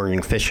spent the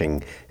morning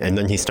fishing, and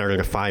then he started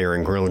a fire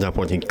and grilled up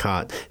what he'd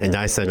caught, and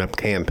I set up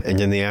camp,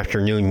 and in the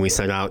afternoon we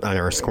set out on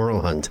our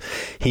squirrel hunt,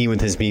 he with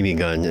his BB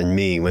gun and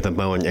me with a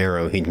bow and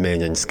arrow he'd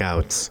made in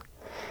Scouts.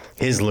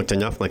 His looked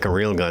enough like a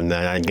real gun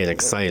that I'd get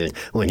excited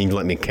when he'd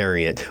let me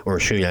carry it or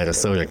shoot at a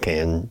soda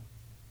can.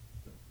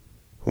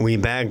 We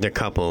bagged a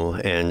couple,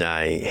 and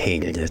I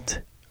hated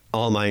it.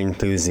 All my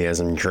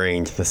enthusiasm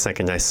drained the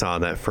second I saw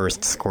that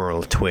first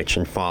squirrel twitch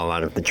and fall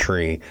out of the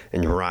tree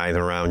and writhe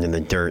around in the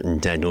dirt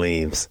and dead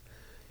leaves.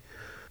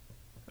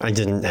 I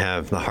didn't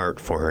have the heart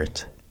for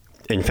it.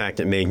 In fact,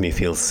 it made me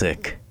feel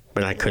sick,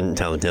 but I couldn't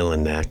tell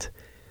Dylan that.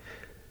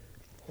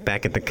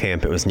 Back at the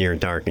camp, it was near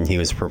dark, and he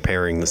was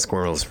preparing the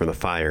squirrels for the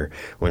fire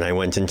when I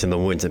went into the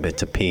woods a bit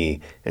to pee,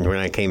 and when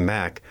I came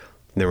back,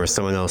 there was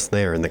someone else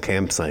there in the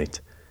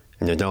campsite,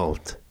 an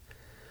adult.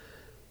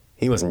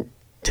 He wasn't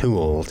too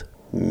old.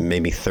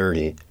 Maybe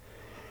 30.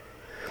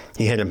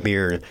 He had a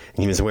beard, and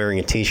he was wearing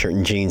a t-shirt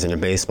and jeans and a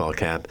baseball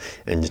cap,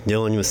 and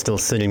Dylan was still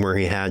sitting where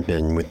he had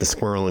been, with the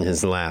squirrel in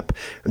his lap,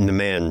 and the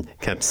man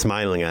kept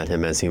smiling at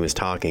him as he was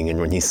talking, and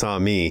when he saw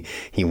me,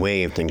 he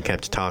waved and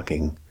kept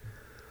talking.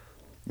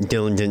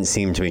 Dylan didn't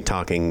seem to be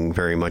talking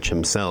very much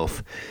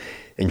himself.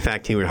 In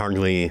fact, he would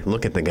hardly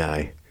look at the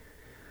guy.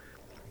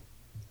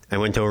 I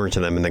went over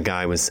to them, and the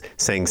guy was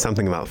saying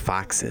something about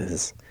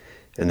foxes,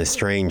 and the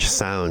strange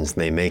sounds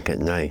they make at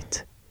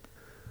night.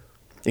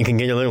 "It can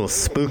get a little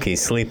spooky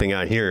sleeping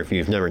out here if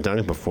you've never done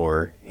it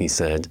before," he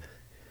said.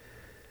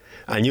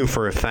 I knew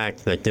for a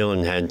fact that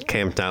Dylan had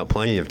camped out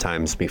plenty of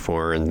times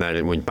before and that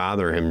it would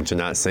bother him to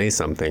not say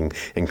something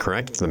and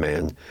correct the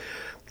man,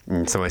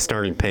 and so I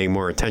started paying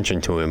more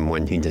attention to him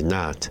when he did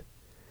not.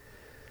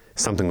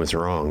 Something was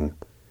wrong.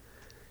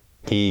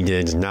 He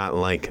did not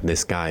like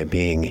this guy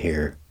being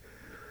here.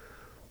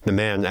 The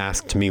man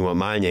asked me what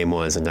my name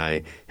was, and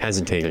I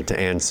hesitated to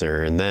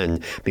answer, and then,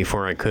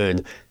 before I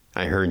could,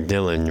 I heard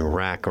Dylan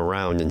rack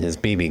around in his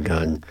BB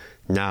gun,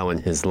 now in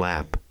his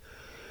lap.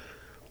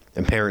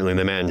 Apparently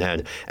the man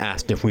had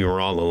asked if we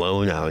were all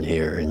alone out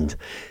here, and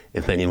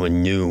if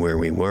anyone knew where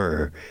we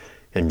were,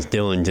 and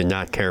Dylan did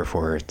not care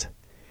for it.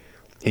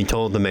 He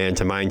told the man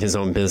to mind his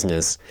own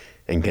business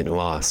and get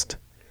lost.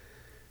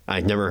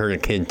 I'd never heard a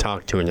kid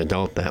talk to an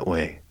adult that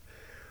way.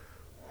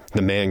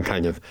 The man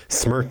kind of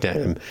smirked at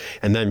him,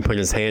 and then put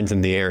his hands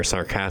in the air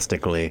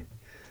sarcastically.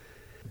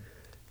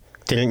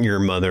 "Didn't your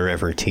mother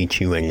ever teach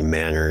you any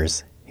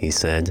manners?" he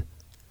said.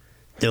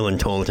 Dylan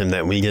told him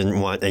that we didn't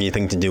want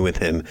anything to do with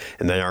him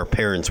and that our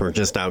parents were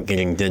just out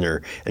getting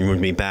dinner and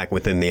would be back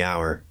within the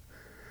hour.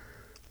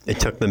 It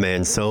took the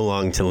man so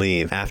long to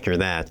leave after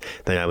that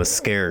I was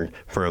scared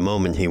for a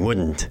moment he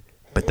wouldn't,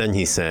 but then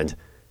he said,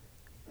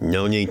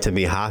 "No need to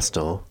be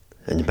hostile,"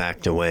 and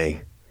backed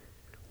away.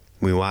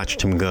 We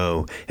watched him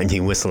go, and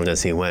he whistled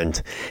as he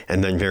went,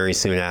 and then very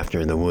soon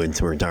after the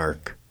woods were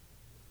dark.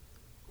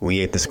 We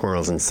ate the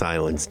squirrels in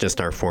silence, just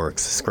our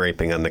forks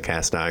scraping on the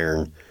cast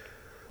iron.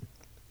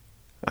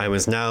 I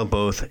was now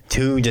both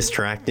too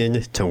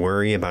distracted to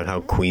worry about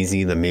how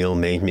queasy the meal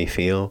made me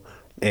feel,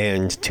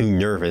 and too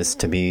nervous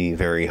to be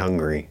very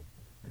hungry.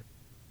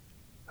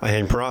 I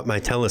had brought my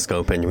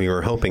telescope, and we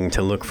were hoping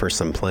to look for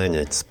some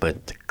planets,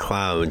 but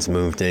clouds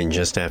moved in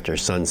just after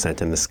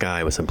sunset, and the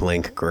sky was a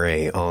blank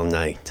gray all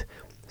night.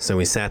 So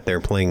we sat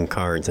there playing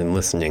cards and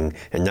listening,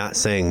 and not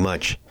saying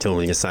much till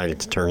we decided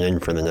to turn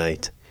in for the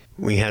night.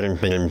 We hadn't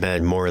been in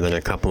bed more than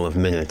a couple of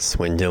minutes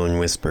when Dylan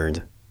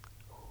whispered,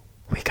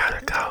 "We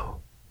gotta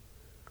go."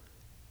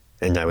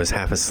 And I was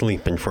half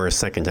asleep, and for a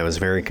second I was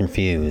very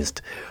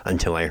confused,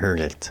 until I heard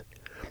it.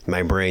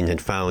 My brain had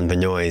found the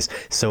noise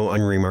so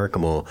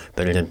unremarkable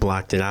that it had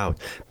blocked it out,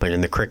 but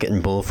in the cricket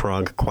and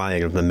bullfrog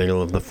quiet of the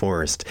middle of the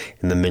forest,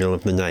 in the middle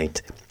of the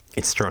night,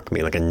 it struck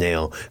me like a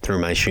nail through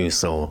my shoe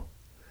sole.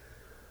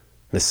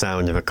 The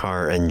sound of a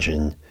car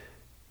engine,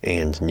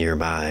 and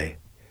nearby.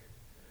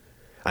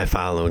 I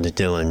followed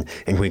Dylan,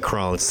 and we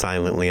crawled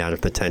silently out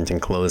of the tent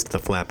and closed the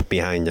flap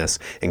behind us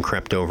and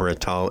crept over a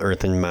tall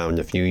earthen mound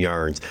a few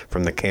yards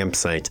from the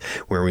campsite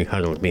where we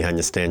huddled behind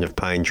a stand of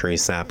pine tree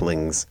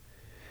saplings.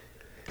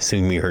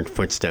 Soon we heard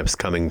footsteps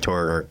coming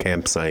toward our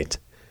campsite.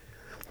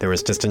 There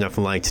was just enough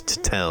light to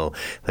tell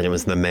that it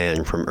was the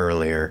man from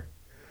earlier.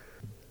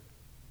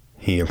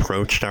 He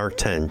approached our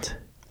tent,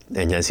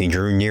 and as he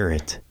drew near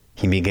it,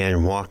 he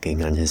began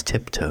walking on his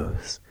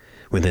tiptoes,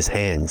 with his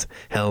hands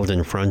held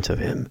in front of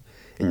him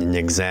in an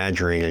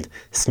exaggerated,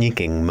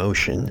 sneaking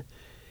motion,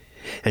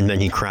 and then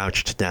he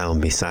crouched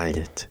down beside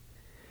it.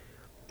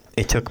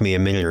 It took me a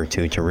minute or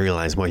two to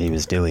realize what he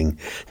was doing,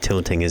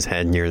 tilting his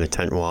head near the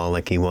tent wall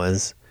like he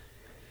was.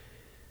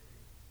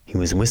 He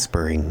was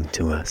whispering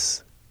to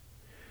us.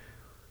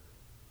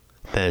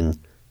 Then,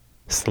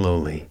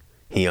 slowly,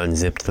 he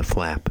unzipped the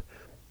flap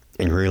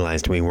and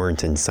realized we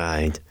weren't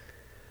inside.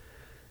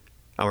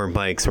 Our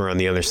bikes were on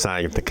the other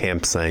side of the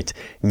campsite,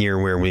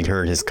 near where we'd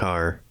heard his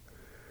car.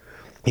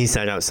 He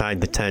sat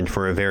outside the tent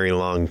for a very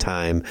long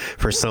time,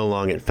 for so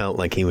long it felt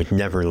like he would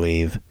never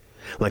leave,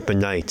 like the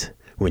night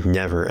would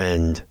never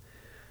end.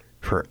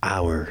 For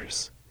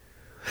hours.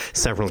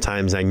 Several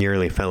times I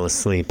nearly fell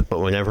asleep,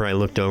 but whenever I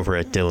looked over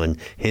at Dylan,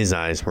 his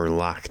eyes were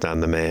locked on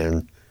the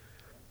man.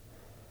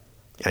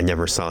 I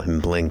never saw him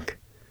blink.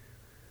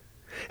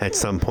 At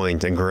some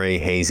point, a gray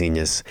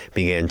haziness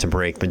began to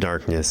break the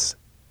darkness,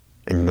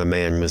 and the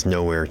man was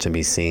nowhere to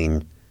be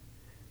seen.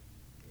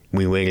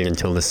 We waited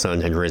until the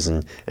sun had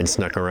risen and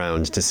snuck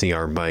around to see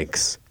our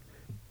bikes.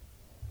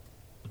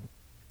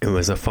 It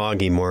was a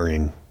foggy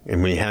morning,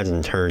 and we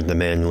hadn't heard the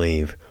man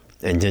leave,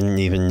 and didn't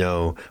even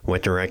know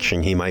what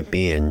direction he might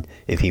be in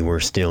if he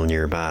were still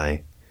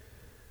nearby.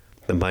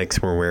 The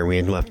bikes were where we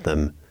had left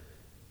them,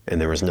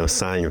 and there was no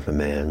sign of the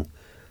man,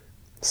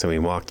 so we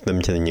walked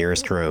them to the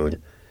nearest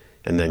road,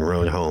 and then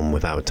rode home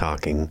without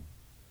talking.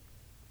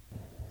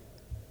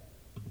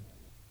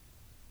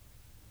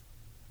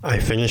 I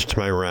finished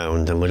my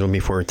round a little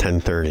before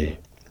 10:30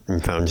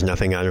 and found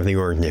nothing out of the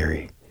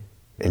ordinary,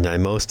 and I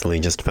mostly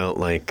just felt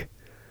like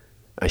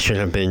I should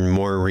have been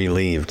more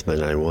relieved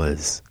than I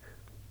was,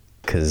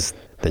 'cause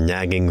the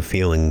nagging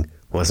feeling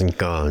wasn't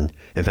gone.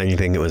 If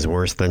anything, it was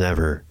worse than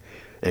ever,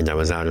 and I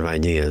was out of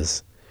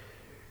ideas.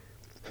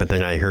 But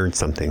then I heard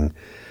something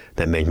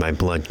that made my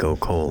blood go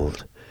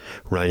cold,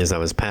 right as I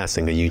was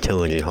passing a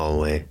utility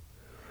hallway.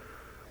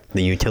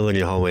 The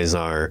utility hallways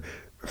are,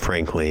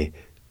 frankly,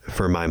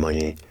 for my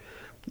money,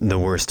 the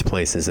worst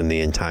places in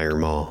the entire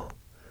mall.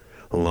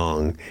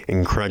 Long,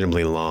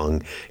 incredibly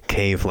long,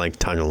 cave-like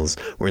tunnels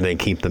where they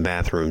keep the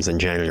bathrooms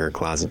and janitor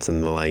closets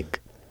and the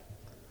like.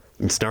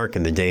 It's dark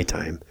in the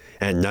daytime.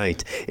 At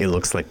night, it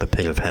looks like the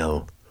pit of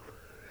hell.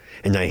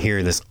 And I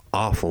hear this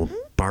awful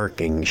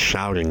barking,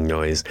 shouting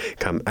noise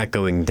come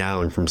echoing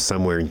down from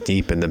somewhere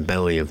deep in the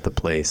belly of the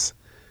place.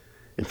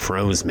 It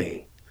froze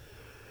me.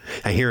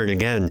 I hear it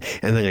again,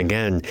 and then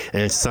again,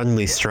 and it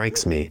suddenly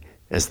strikes me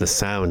as the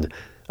sound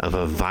of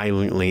a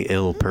violently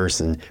ill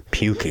person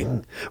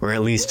puking, or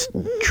at least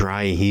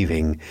dry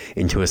heaving,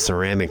 into a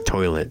ceramic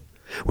toilet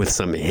with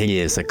some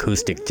hideous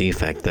acoustic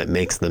defect that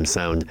makes them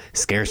sound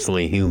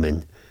scarcely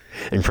human,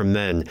 and from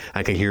then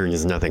I could hear it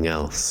as nothing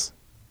else.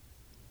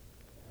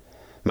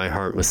 My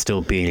heart was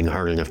still beating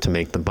hard enough to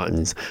make the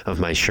buttons of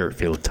my shirt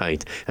feel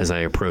tight as I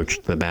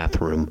approached the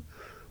bathroom.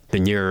 The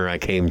nearer I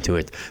came to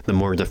it, the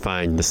more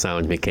defined the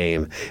sound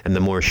became, and the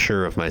more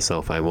sure of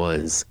myself I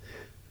was.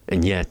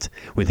 And yet,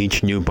 with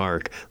each new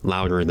bark,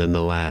 louder than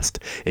the last,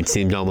 it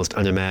seemed almost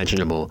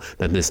unimaginable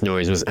that this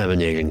noise was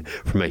emanating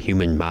from a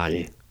human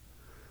body.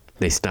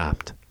 They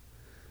stopped.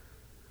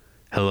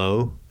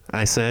 "Hello?"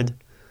 I said.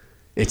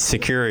 "It's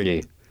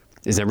security.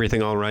 Is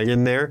everything all right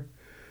in there?"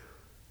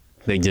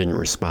 They didn't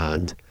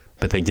respond,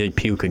 but they did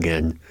puke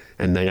again,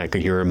 and then I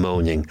could hear a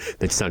moaning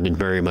that sounded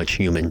very much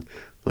human,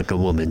 like a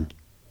woman.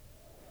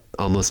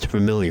 Almost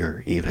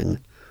familiar, even.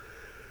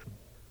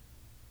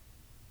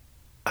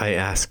 I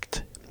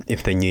asked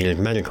if they needed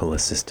medical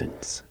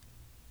assistance.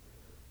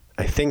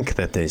 I think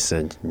that they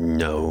said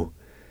no,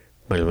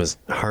 but it was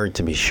hard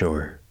to be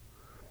sure.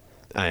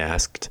 I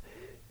asked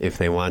if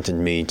they wanted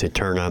me to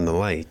turn on the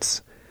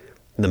lights.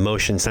 The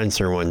motion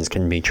sensor ones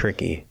can be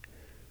tricky.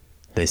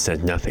 They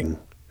said nothing.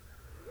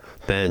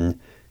 Then,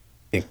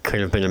 it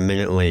could have been a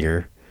minute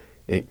later,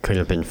 it could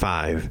have been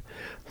 5,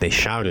 they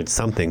shouted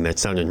something that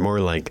sounded more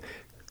like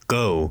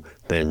go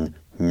than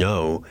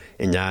no,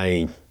 and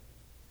I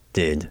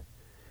did.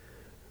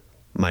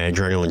 My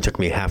adrenaline took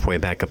me halfway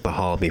back up the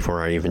hall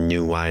before I even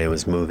knew why I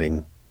was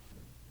moving.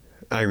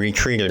 I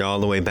retreated all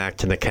the way back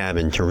to the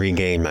cabin to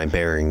regain my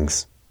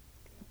bearings.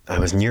 I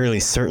was nearly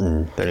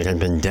certain that it had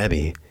been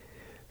Debbie,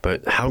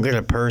 but how could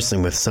a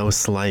person with so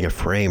slight a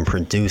frame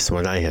produce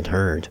what I had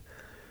heard?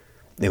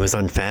 It was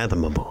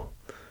unfathomable.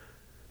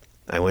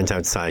 I went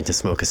outside to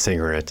smoke a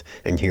cigarette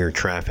and hear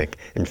traffic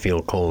and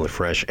feel cold,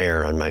 fresh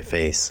air on my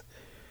face.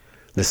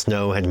 The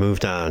snow had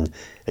moved on,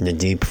 and a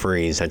deep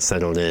freeze had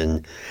settled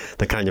in,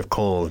 the kind of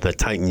cold that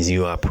tightens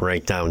you up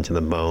right down to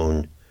the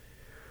bone.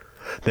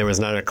 There was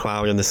not a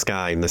cloud in the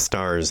sky, and the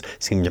stars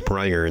seemed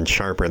brighter and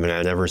sharper than I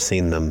had ever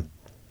seen them.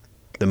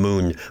 The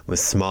moon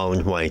was small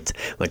and white,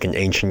 like an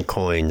ancient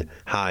coin,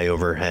 high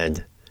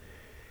overhead.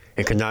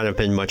 It could not have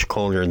been much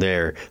colder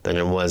there than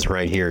it was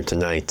right here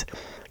tonight,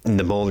 and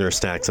the boulder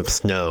stacks of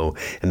snow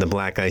and the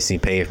black icy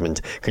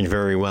pavement could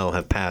very well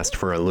have passed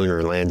for a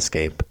lunar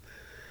landscape.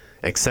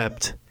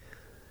 Except,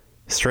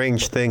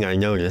 strange thing I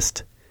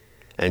noticed,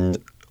 and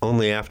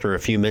only after a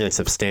few minutes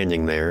of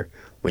standing there,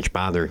 which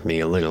bothered me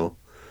a little,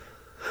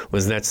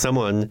 was that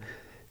someone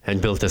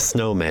had built a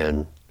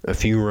snowman a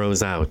few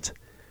rows out,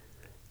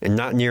 and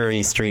not near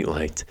any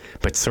streetlight,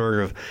 but sort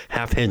of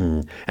half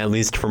hidden, at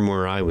least from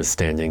where I was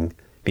standing,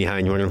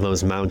 behind one of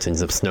those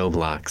mountains of snow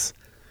blocks.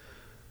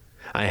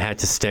 I had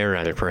to stare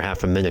at it for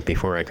half a minute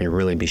before I could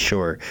really be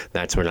sure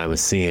that's what I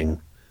was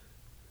seeing.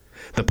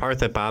 The part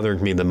that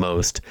bothered me the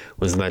most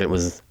was that it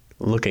was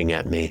looking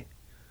at me,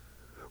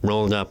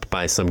 rolled up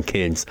by some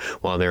kids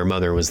while their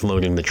mother was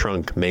loading the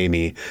trunk,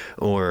 maybe,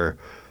 or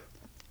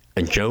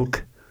a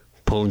joke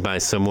pulled by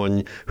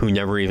someone who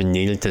never even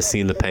needed to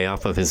see the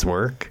payoff of his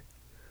work.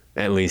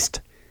 At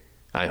least,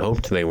 I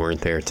hoped they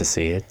weren't there to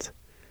see it.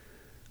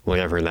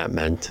 Whatever that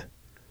meant.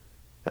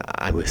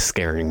 I was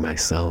scaring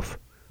myself.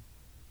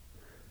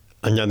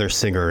 Another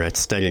cigarette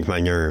steadied my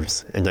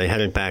nerves, and I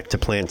headed back to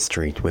Plant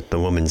Street with the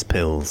woman's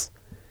pills.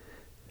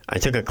 I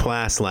took a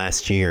class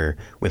last year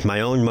with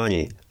my own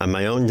money on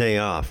my own day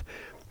off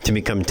to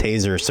become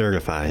Taser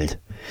certified,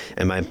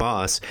 and my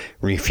boss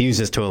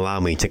refuses to allow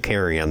me to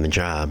carry on the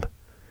job.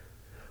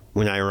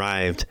 When I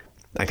arrived,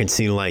 I could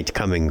see light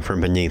coming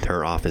from beneath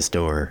her office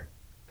door.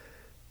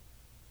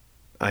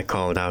 I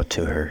called out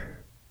to her.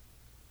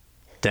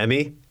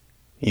 "Debbie,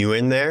 you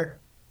in there?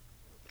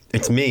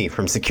 It's me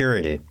from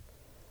security."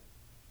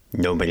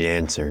 Nobody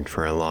answered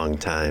for a long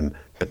time,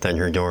 but then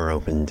her door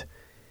opened.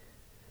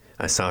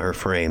 I saw her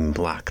frame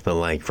block the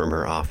light from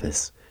her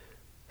office,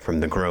 from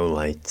the grow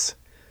lights,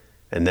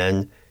 and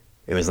then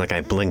it was like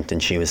I blinked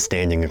and she was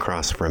standing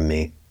across from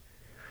me.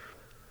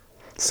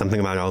 Something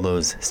about all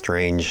those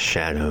strange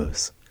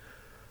shadows.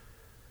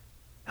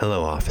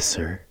 "Hello,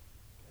 officer,"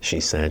 she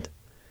said.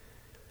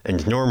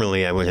 And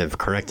normally I would have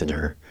corrected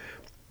her.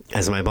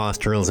 As my boss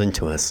drills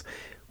into us,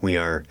 we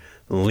are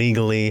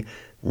legally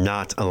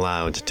not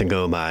allowed to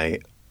go by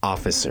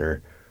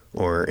officer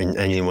or in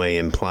any way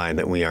imply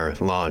that we are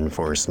law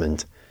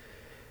enforcement.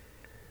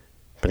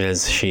 But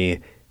as she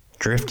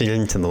drifted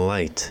into the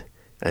light,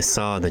 I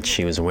saw that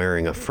she was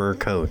wearing a fur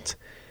coat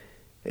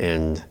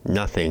and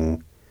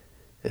nothing,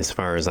 as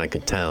far as I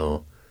could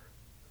tell,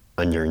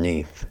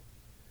 underneath.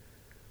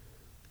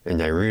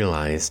 And I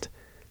realized,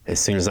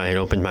 as soon as I had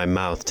opened my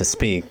mouth to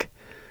speak,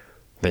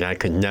 that I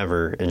could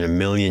never in a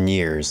million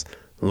years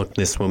look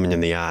this woman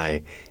in the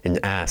eye and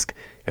ask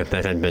if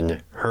that had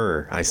been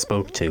her I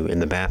spoke to in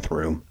the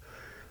bathroom.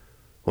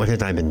 What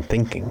had I been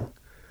thinking?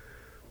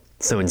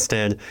 So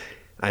instead,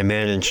 I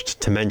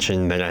managed to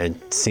mention that I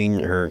had seen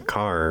her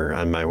car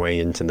on my way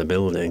into the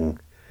building.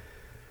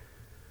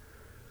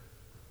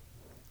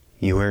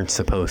 "You weren't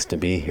supposed to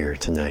be here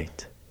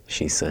tonight,"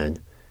 she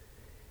said.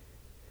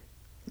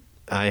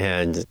 I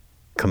had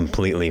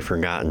completely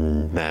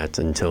forgotten that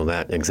until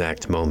that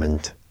exact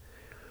moment.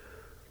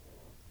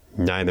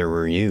 "Neither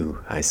were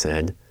you," I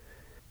said.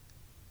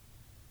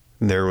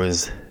 There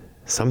was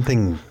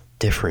something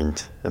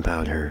different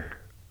about her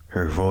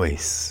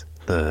voice,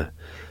 the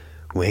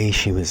way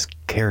she was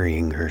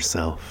carrying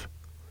herself.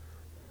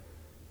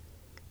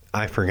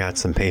 "I forgot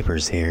some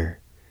papers here,"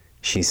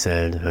 she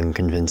said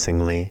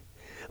unconvincingly,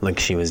 like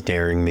she was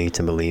daring me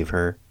to believe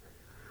her.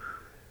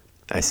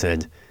 I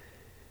said,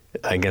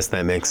 "I guess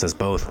that makes us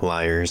both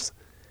liars."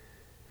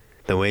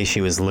 The way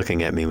she was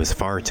looking at me was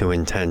far too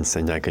intense,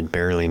 and I could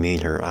barely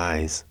meet her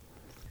eyes.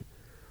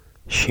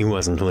 She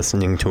wasn't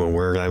listening to a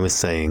word I was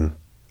saying.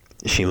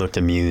 She looked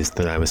amused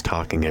that I was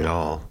talking at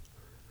all.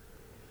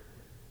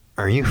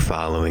 "Are you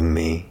following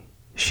me?"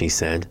 she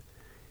said.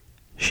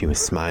 She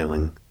was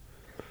smiling.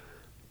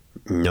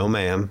 "No,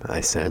 ma'am," I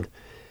said.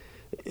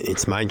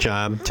 "It's my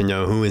job to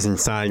know who is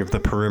inside of the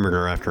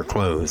perimeter after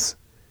close."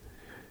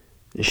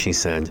 She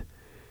said,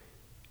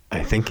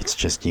 "I think it's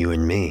just you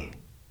and me."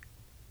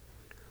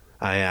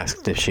 I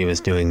asked if she was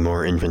doing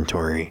more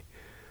inventory.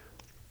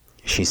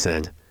 She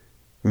said,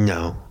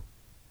 "No."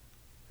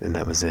 And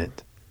that was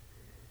it.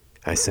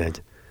 I said,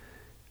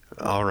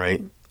 "All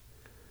right."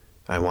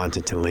 I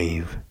wanted to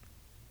leave.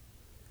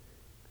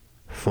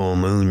 "Full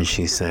moon,"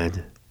 she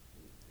said.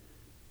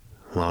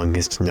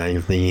 "Longest night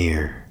of the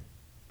year."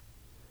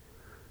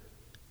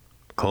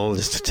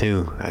 "Coldest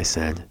too," I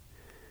said.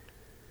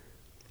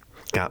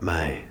 "Got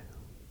my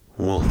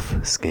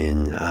wolf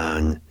skin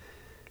on,"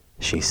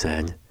 she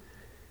said.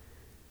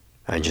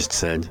 I just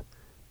said,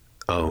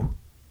 "Oh."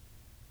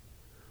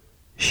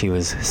 She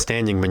was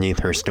standing beneath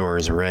her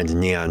store's red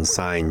neon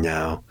sign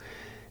now,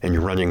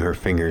 and running her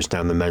fingers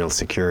down the metal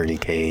security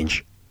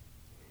cage.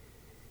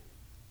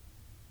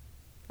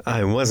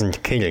 "I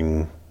wasn't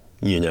kidding,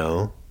 you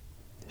know,"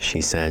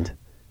 she said.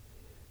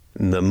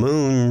 "The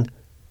moon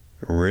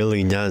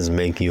really does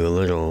make you a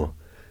little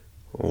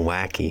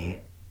wacky."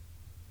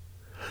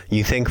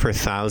 You think for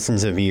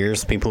thousands of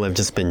years people have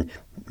just been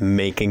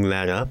making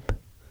that up?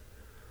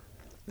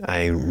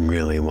 I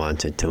really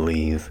wanted to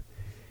leave.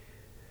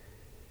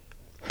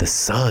 The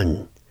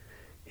sun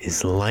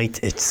is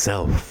light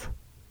itself,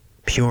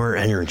 pure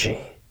energy.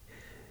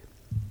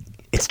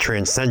 It's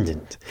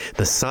transcendent.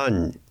 The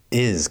sun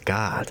is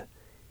God,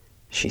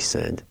 she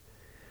said.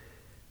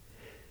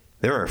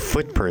 There are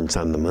footprints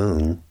on the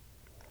moon.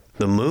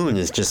 The moon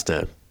is just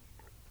a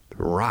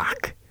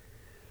rock.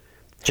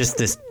 Just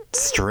this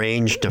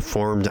strange,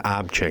 deformed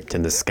object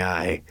in the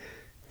sky,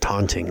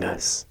 taunting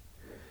us.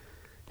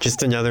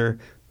 Just another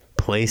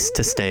place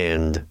to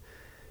stand.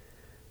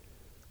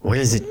 What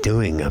is it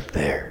doing up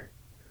there?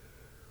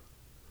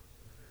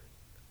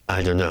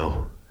 I don't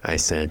know, I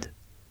said.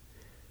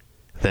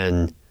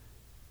 Then,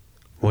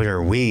 what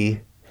are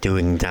we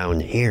doing down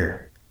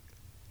here?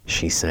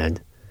 She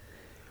said.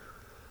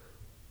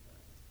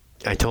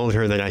 I told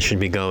her that I should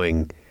be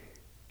going,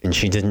 and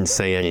she didn't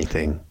say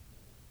anything.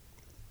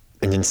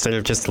 And instead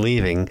of just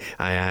leaving,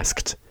 I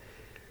asked,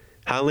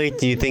 "How late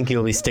do you think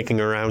you'll be sticking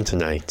around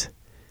tonight?"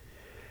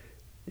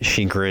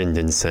 She grinned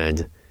and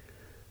said,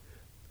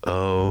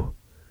 "Oh,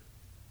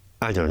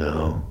 I don't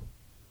know.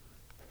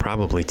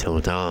 Probably till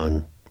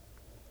dawn.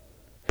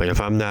 But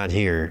if I'm not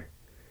here,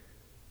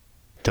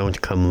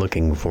 don't come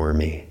looking for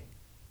me."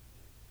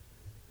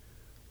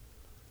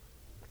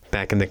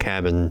 Back in the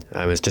cabin,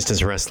 I was just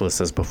as restless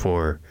as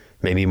before,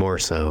 maybe more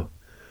so.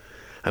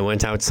 I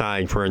went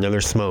outside for another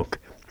smoke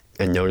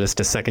and noticed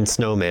a second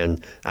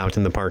snowman out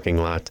in the parking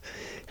lot,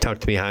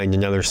 tucked behind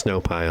another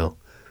snow pile.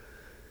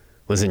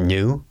 Was it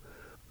new?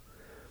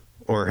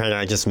 Or had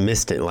I just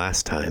missed it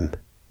last time?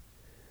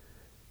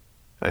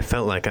 I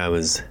felt like I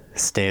was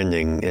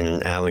standing in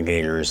an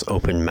alligator's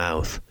open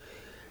mouth,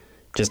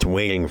 just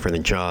waiting for the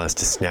jaws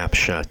to snap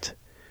shut.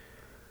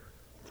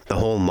 The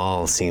whole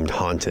mall seemed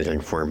haunted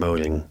and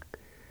foreboding,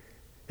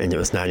 and it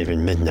was not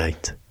even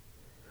midnight.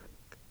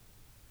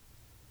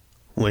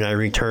 When I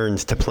returned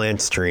to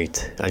Plant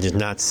Street, I did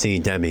not see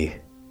Debbie.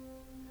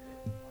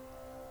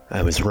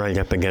 I was right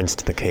up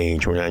against the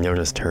cage when I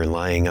noticed her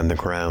lying on the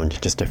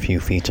ground just a few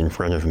feet in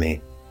front of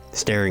me,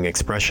 staring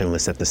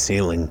expressionless at the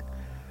ceiling.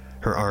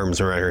 Her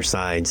arms were at her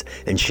sides,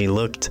 and she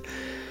looked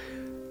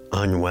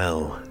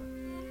unwell,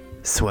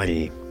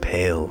 sweaty,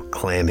 pale,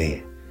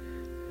 clammy.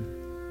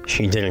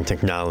 She didn't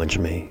acknowledge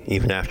me,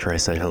 even after I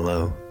said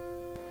hello.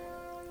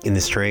 In the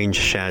strange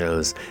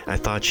shadows, I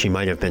thought she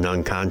might have been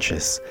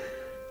unconscious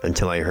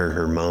until I heard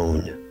her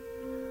moan.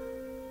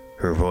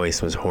 Her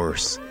voice was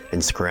hoarse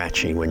and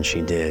scratchy when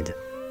she did.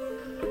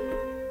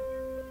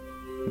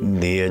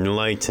 "The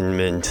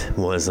Enlightenment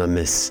was a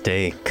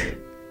mistake,"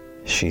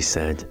 she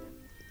said,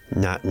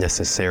 not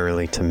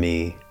necessarily to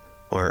me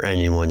or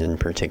anyone in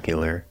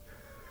particular.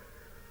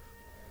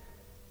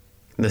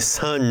 "The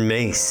sun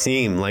may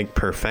seem like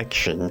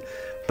perfection,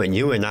 but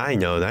you and I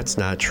know that's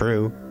not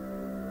true.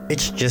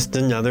 It's just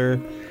another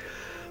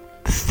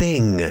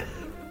thing.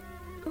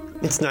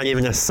 It's not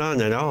even a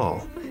sun at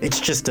all. It's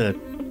just a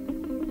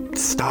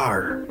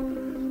star.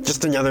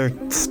 Just another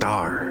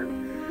star.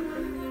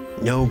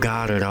 No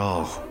God at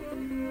all."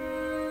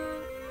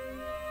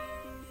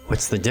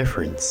 "What's the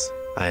difference?"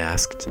 I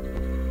asked.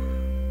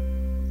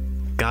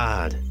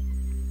 "God,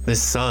 the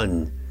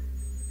sun,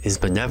 is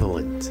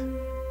benevolent.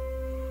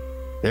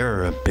 There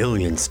are a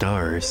billion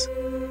stars.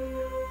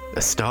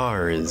 A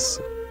star is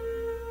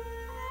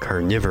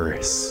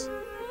carnivorous,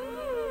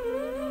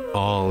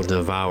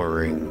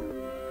 all-devouring.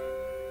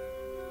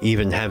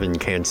 Even heaven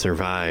can't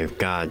survive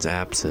God's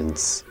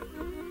absence."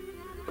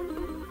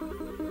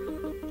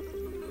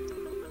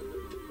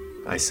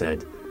 I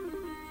said,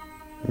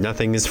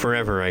 "Nothing is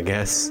forever, I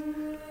guess."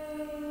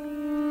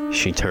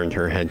 She turned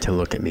her head to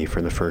look at me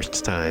for the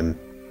first time.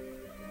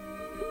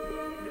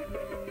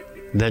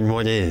 "Then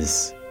what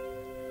is?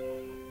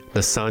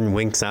 The sun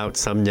winks out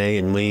someday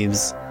and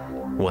leaves,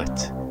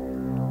 what?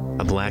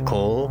 A black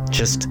hole?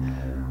 Just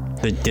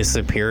the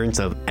disappearance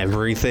of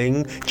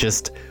everything?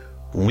 Just,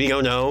 we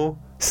don't know?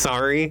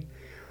 Sorry?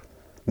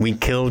 We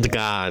killed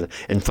God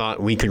and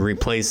thought we could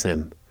replace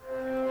him.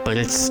 But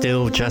it's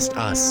still just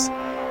us,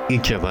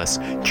 each of us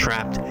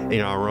trapped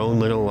in our own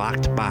little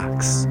locked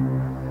box.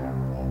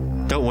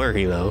 Don't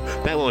worry though,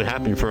 that won't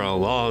happen for a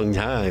long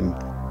time.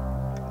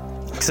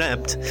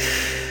 Except..."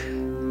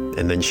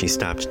 And then she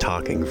stopped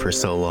talking for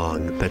so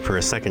long that for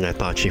a second I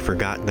thought she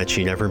forgot that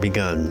she'd ever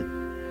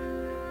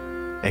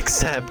begun.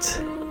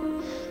 "Except,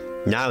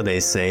 now they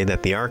say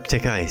that the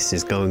Arctic ice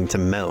is going to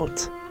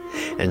melt,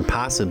 and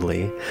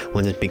possibly,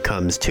 when it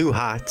becomes too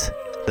hot,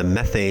 the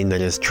methane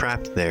that is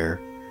trapped there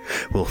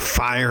will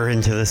fire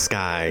into the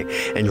sky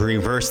and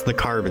reverse the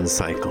carbon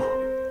cycle.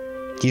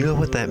 Do you know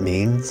what that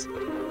means?"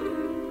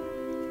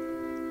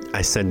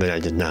 I said that I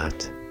did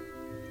not.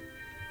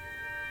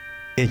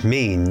 "It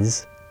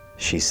means,"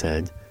 she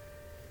said,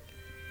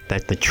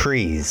 "that the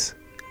trees,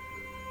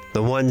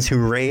 the ones who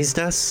raised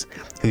us,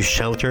 who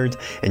sheltered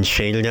and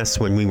shaded us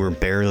when we were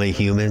barely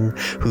human,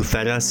 who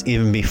fed us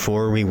even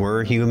before we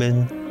were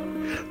human,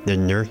 the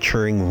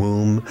nurturing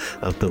womb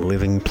of the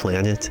living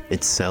planet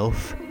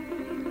itself,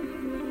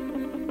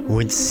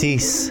 would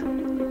cease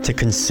to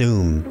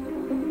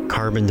consume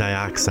carbon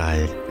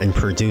dioxide and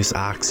produce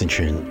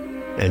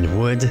oxygen, and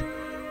would,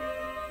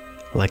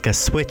 like a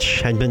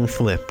switch had been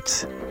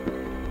flipped,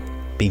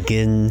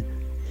 begin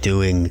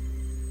doing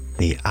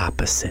the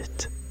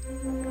opposite.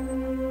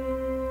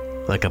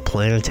 Like a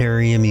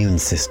planetary immune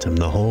system,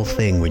 the whole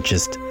thing would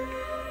just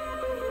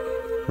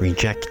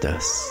reject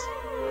us,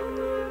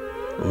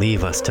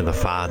 leave us to the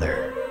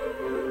Father,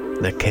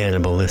 the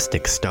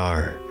cannibalistic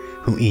star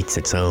who eats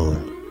its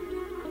own.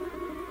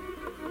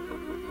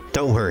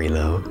 Don't worry,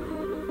 though,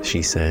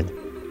 she said.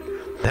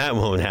 That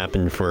won't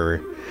happen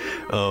for,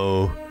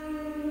 2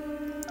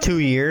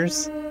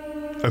 years,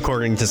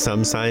 according to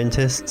some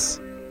scientists.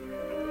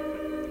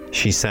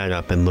 She sat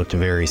up and looked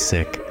very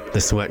sick.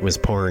 The sweat was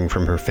pouring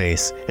from her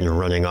face and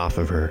running off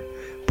of her,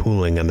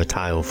 pooling on the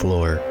tile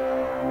floor.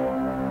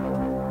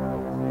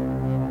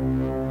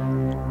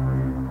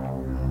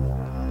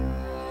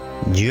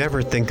 Do you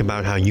ever think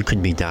about how you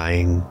could be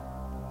dying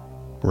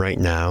right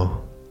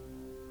now?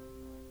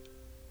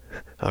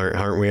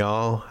 Aren't we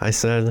all? I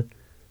said.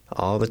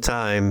 All the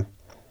time.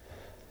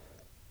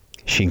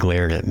 She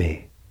glared at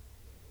me.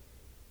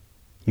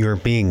 You're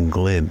being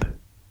glib.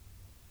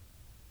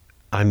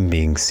 I'm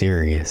being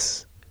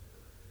serious.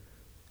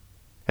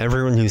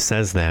 Everyone who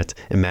says that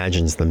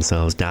imagines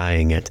themselves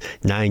dying at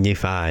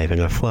 95 in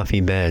a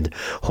fluffy bed,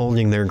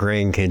 holding their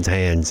grandkids'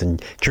 hands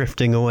and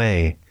drifting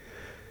away.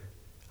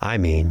 I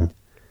mean,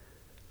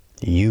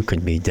 you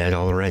could be dead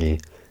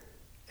already,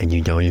 and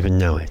you don't even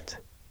know it.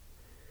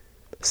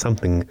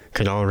 Something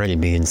could already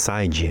be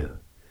inside you.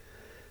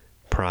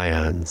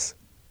 Prions.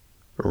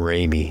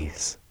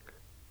 Rabies.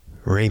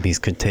 Rabies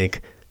could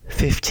take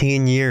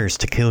 15 years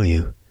to kill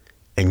you,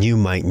 and you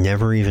might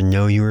never even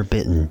know you were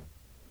bitten.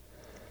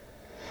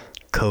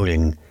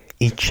 Coating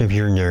each of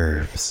your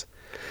nerves,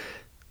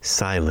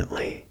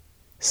 silently,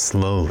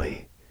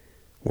 slowly,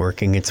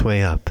 working its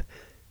way up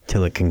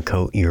till it can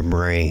coat your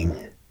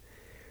brain.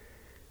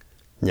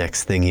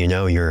 Next thing you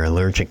know, you're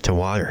allergic to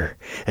water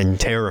and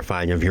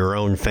terrified of your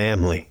own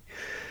family.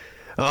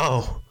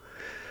 Oh!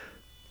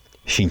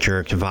 She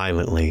jerked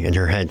violently, and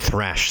her head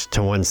thrashed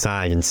to one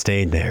side and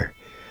stayed there.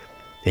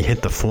 It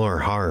hit the floor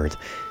hard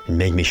and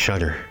made me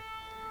shudder.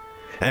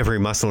 Every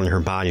muscle in her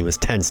body was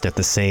tensed at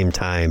the same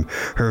time,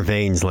 her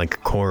veins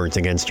like cords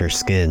against her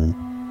skin.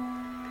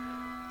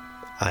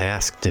 I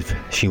asked if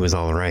she was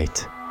all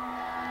right.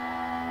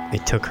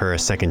 It took her a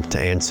second to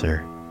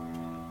answer.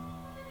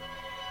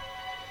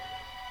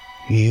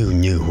 You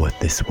knew what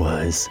this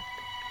was,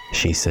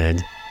 she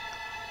said.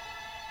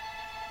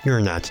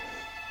 You're not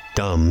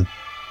dumb.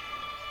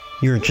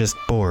 You're just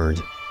bored.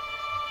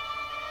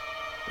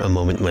 A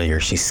moment later,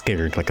 she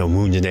skittered like a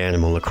wounded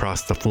animal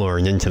across the floor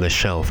and into the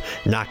shelf,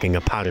 knocking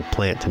a potted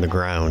plant to the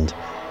ground.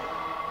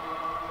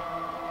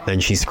 Then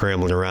she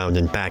scrambled around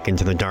and back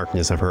into the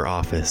darkness of her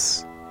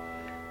office.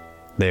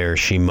 There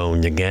she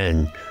moaned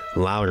again,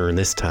 louder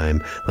this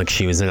time, like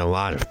she was in a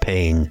lot of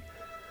pain.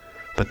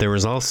 But there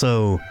was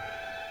also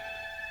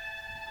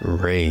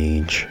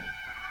rage.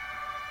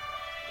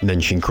 Then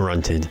she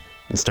grunted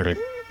and started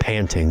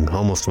panting,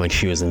 almost like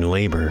she was in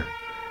labor.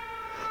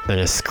 Then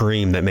a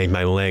scream that made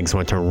my legs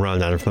want to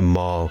run out of the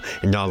mall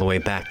and all the way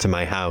back to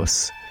my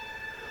house,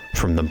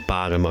 from the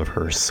bottom of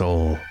her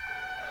soul,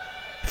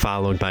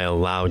 followed by a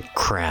loud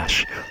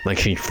crash, like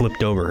she'd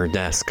flipped over her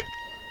desk.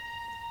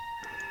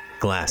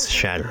 Glass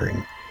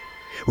shattering.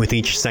 With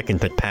each second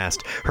that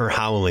passed, her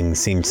howling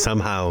seemed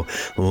somehow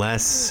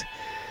less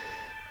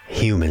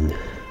human.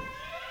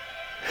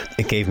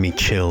 It gave me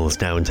chills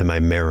down to my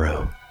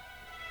marrow.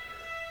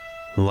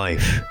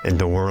 Life and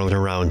the world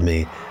around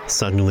me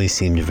suddenly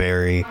seemed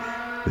very,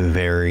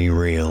 very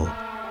real,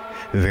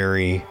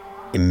 very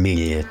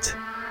immediate,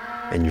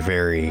 and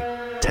very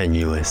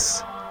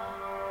tenuous.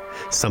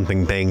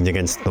 Something banged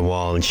against the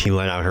wall, and she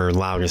let out her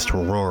loudest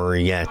roar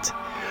yet.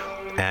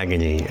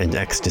 Agony and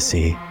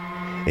ecstasy.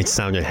 It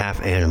sounded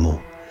half animal,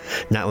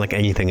 not like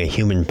anything a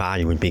human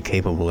body would be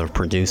capable of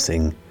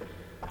producing.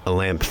 A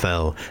lamp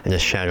fell, and a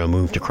shadow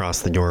moved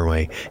across the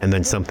doorway, and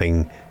then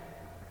something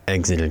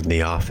exited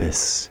the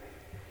office.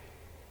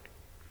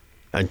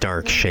 A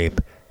dark shape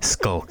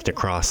skulked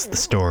across the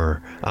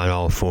store on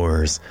all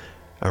fours,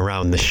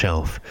 around the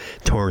shelf,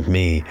 toward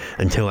me,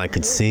 until I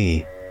could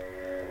see.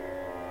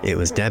 It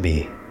was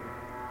Debbie.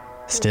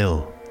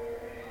 Still.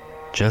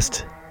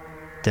 Just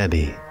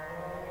Debbie.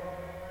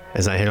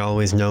 As I had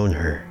always known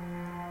her.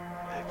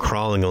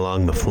 Crawling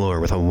along the floor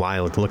with a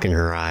wild look in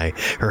her eye,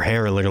 her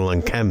hair a little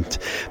unkempt,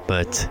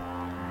 but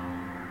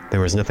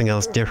there was nothing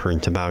else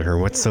different about her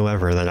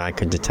whatsoever that I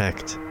could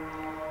detect.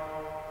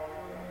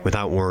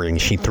 Without warning,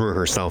 she threw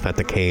herself at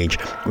the cage,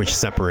 which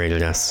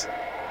separated us.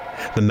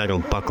 The metal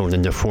buckled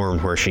and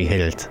deformed where she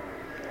hit it.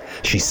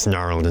 She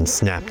snarled and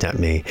snapped at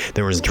me.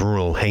 There was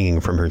drool hanging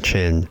from her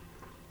chin.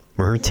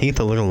 Were her teeth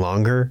a little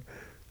longer?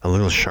 A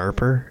little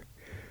sharper?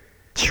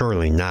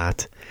 Surely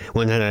not.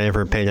 When had I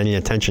ever paid any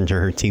attention to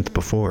her teeth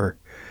before?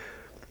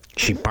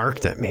 She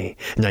barked at me,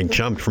 and I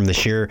jumped from the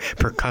sheer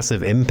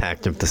percussive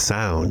impact of the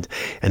sound,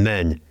 and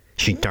then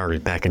she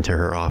darted back into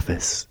her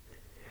office.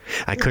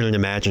 I couldn't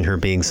imagine her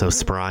being so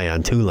spry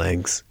on two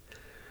legs.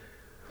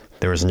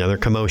 There was another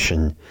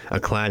commotion, a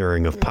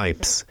clattering of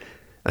pipes.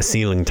 A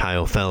ceiling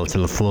tile fell to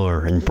the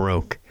floor and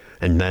broke,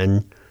 and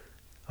then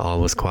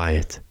all was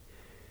quiet.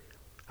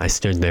 I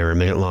stood there a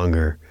minute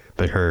longer,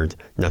 but heard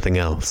nothing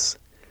else,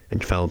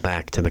 and fell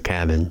back to the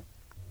cabin.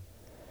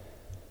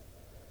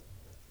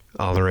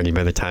 Already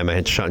by the time I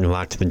had shut and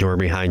locked the door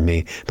behind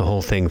me, the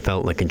whole thing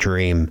felt like a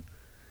dream.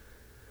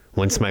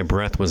 Once my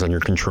breath was under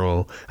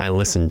control, I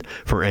listened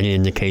for any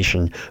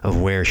indication of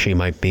where she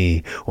might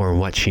be or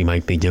what she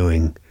might be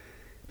doing.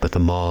 But the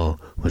mall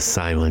was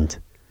silent.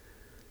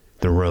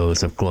 The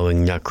rows of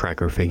glowing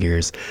nutcracker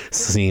figures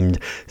seemed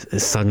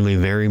suddenly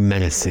very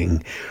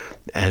menacing,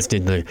 as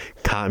did the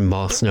cotton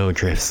ball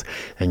snowdrifts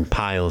and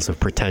piles of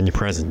pretend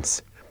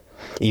presents.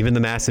 Even the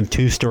massive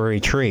 2-story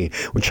tree,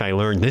 which I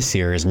learned this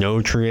year is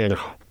no tree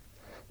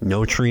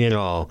at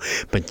all,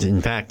 but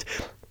in fact,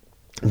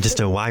 just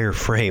a wire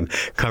frame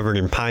covered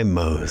in pine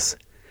boughs,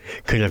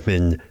 could have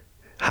been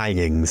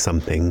hiding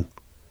something.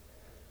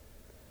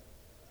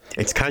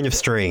 It's kind of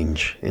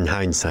strange, in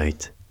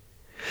hindsight.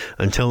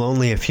 Until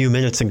only a few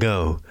minutes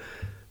ago,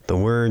 the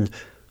word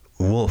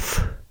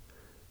wolf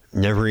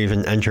never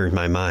even entered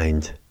my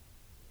mind.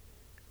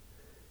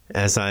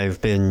 As I've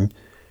been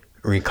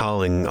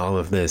recalling all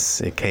of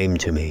this, it came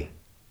to me.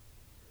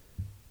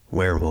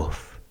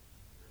 Werewolf.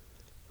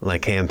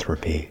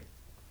 Lycanthropy.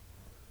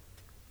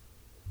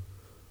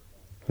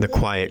 The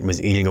quiet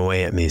was eating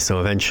away at me, so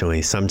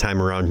eventually,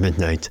 sometime around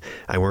midnight,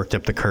 I worked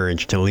up the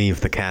courage to leave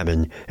the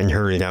cabin and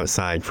hurried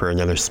outside for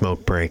another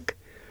smoke break.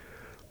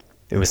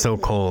 It was so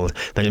cold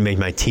that it made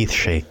my teeth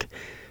shake,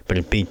 but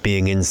it beat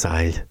being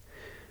inside.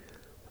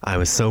 I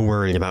was so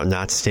worried about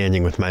not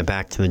standing with my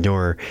back to the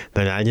door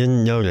that I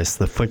didn't notice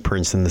the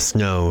footprints in the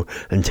snow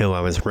until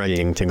I was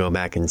readying to go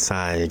back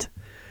inside.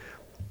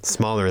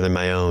 Smaller than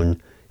my own,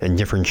 and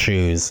different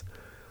shoes.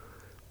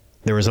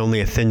 There was only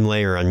a thin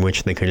layer on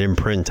which they could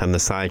imprint on the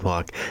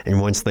sidewalk,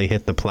 and once they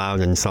hit the plowed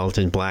and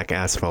salted black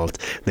asphalt,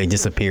 they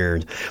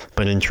disappeared.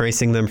 But in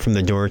tracing them from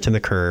the door to the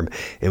curb,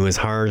 it was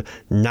hard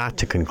not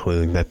to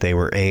conclude that they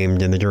were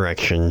aimed in the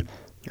direction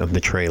of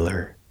the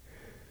trailer.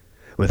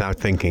 Without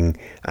thinking,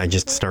 I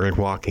just started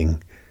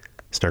walking,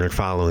 started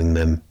following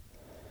them.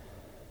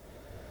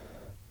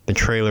 The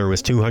trailer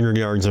was 200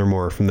 yards or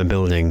more from the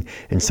building,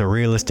 and so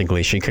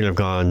realistically she could have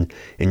gone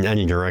in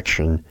any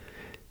direction.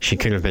 She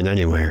could have been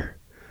anywhere.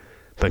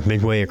 But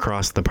midway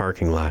across the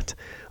parking lot,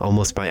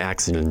 almost by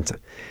accident,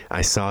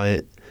 I saw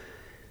it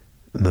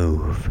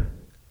move.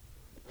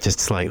 Just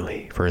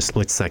slightly, for a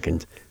split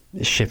second,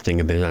 shifting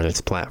a bit on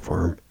its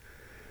platform.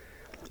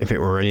 If it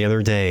were any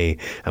other day,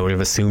 I would have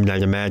assumed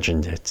I'd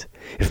imagined it.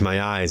 If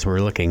my eyes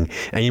were looking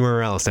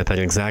anywhere else at that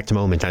exact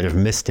moment, I'd have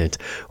missed it,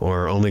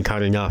 or only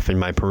caught enough in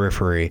my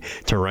periphery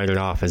to write it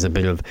off as a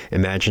bit of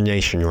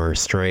imagination or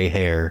stray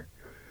hair.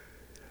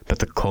 But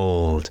the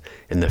cold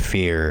and the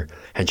fear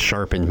had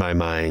sharpened my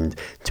mind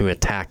to a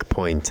tack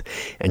point,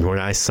 and what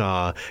I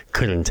saw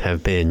couldn't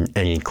have been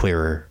any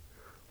clearer.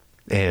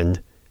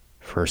 And,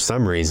 for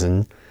some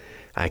reason,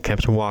 I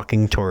kept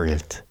walking toward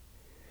it.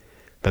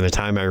 By the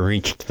time I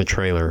reached the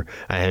trailer,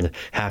 I had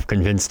half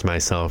convinced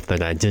myself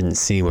that I didn't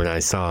see what I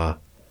saw.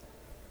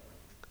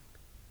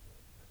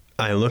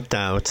 I looked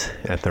out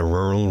at the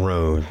rural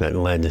road that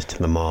led to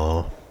the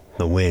mall,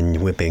 the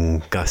wind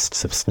whipping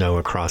gusts of snow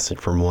across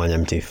it from one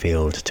empty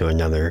field to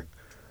another.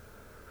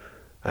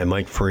 I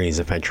might freeze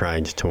if I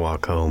tried to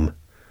walk home.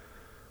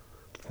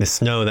 The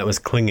snow that was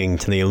clinging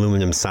to the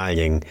aluminum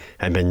siding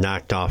had been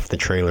knocked off the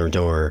trailer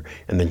door,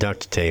 and the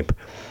duct tape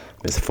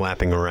was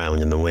flapping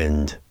around in the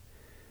wind.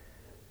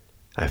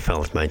 I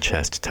felt my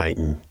chest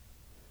tighten.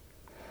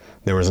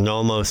 There was an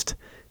almost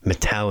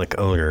metallic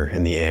odor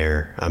in the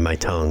air on my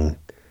tongue.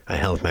 I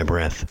held my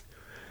breath.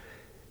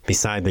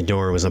 Beside the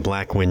door was a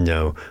black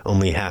window,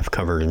 only half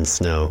covered in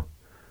snow.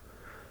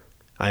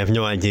 I have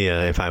no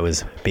idea if I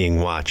was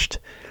being watched.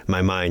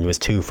 My mind was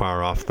too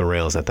far off the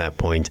rails at that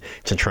point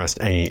to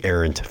trust any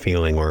errant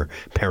feeling or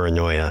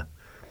paranoia.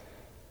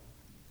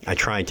 I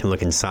tried to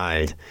look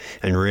inside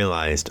and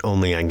realized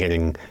only on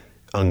getting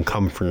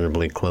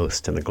uncomfortably close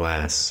to the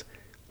glass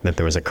that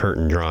there was a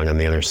curtain drawn on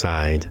the other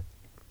side.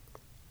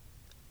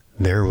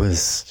 There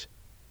was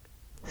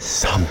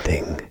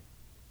something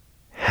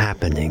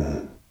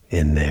happening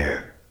in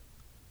there.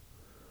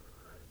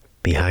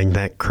 Behind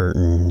that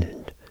curtain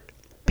and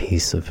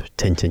piece of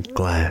tinted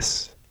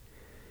glass,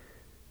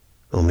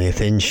 only a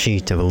thin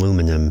sheet of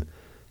aluminum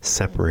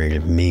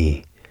separated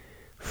me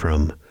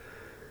from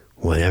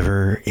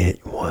whatever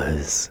it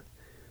was,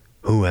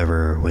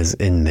 whoever was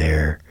in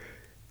there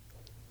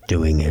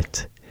doing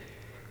it.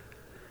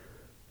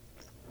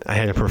 I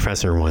had a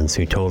professor once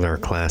who told our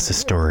class a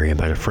story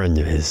about a friend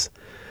of his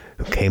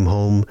who came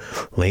home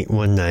late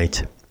one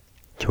night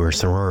to her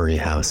sorority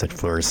house at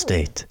Florida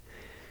State,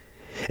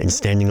 and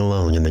standing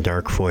alone in the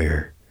dark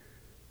foyer,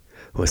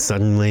 was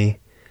suddenly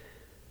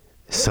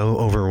so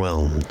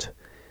overwhelmed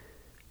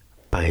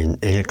by an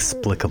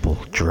inexplicable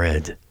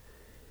dread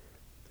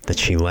that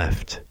she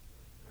left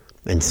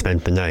and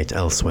spent the night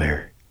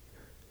elsewhere.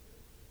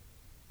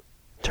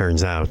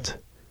 Turns out,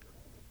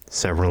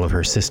 several of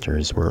her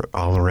sisters were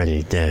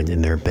already dead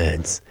in their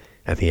beds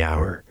at the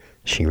hour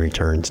she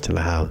returned to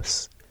the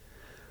house.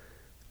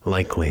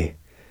 Likely,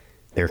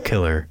 their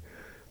killer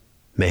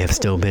may have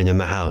still been in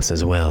the house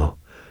as well.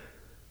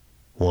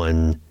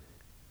 One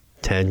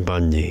Ted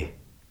Bundy.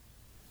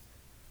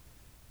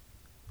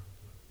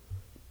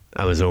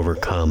 I was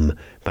overcome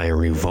by a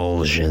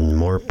revulsion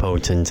more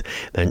potent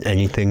than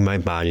anything my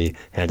body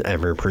had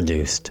ever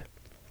produced.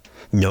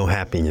 No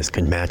happiness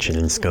could match it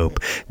in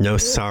scope. No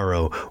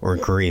sorrow or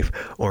grief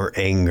or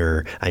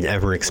anger I'd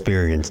ever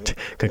experienced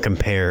could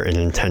compare in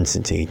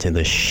intensity to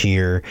the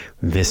sheer,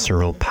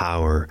 visceral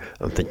power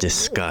of the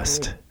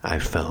disgust I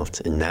felt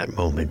in that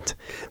moment.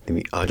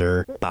 The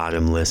utter,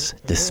 bottomless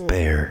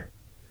despair.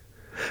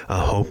 A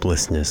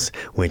hopelessness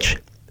which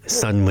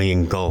suddenly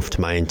engulfed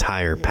my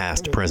entire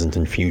past, present,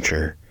 and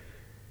future.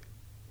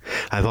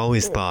 I've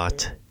always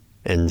thought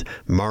and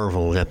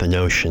marveled at the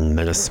notion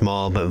that a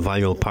small but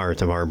vital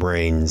part of our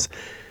brains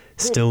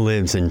still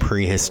lives in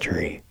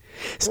prehistory,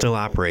 still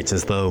operates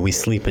as though we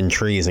sleep in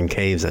trees and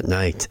caves at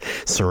night,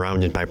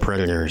 surrounded by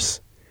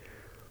predators.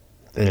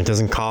 And it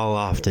doesn't call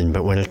often,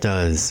 but when it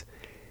does,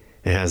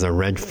 it has a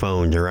red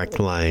phone direct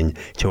line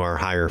to our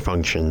higher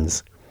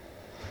functions.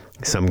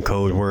 Some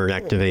code word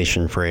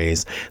activation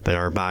phrase that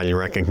our body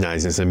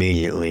recognizes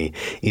immediately,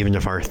 even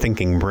if our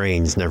thinking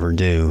brains never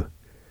do.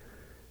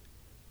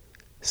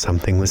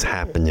 Something was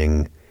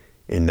happening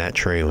in that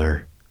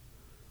trailer,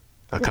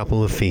 a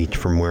couple of feet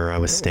from where I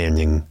was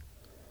standing,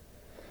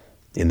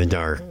 in the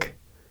dark,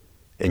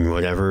 in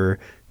whatever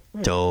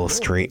dull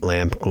street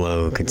lamp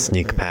glow could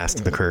sneak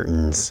past the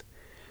curtains.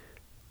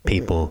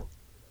 People,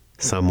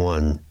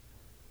 someone,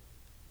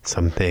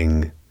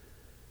 something,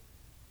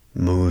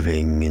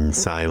 moving in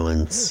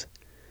silence,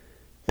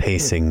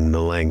 pacing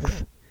the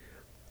length,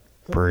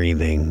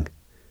 breathing,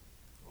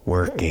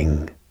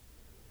 working,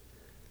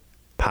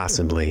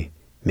 possibly,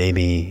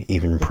 maybe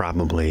even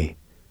probably,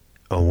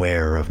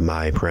 aware of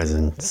my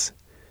presence.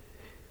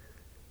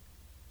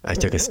 I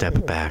took a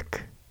step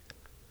back,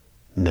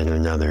 then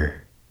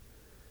another.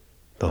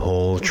 The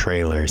whole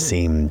trailer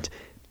seemed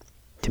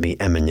to be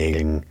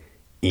emanating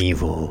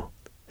evil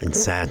and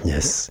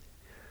sadness.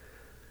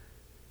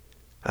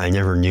 I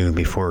never knew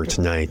before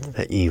tonight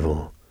that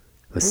evil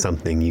was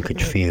something you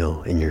could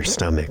feel in your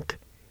stomach.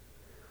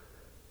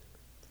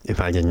 If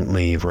I didn't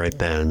leave right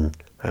then,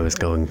 I was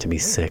going to be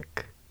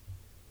sick.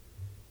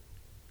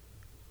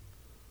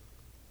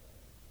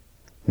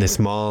 This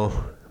mall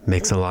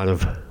makes a lot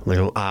of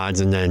little odds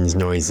and ends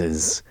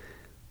noises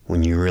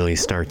when you really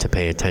start to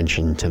pay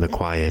attention to the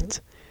quiet.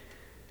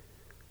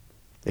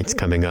 It's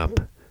coming up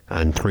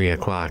on 3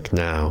 o'clock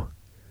now.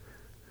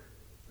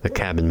 The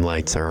cabin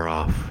lights are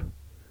off.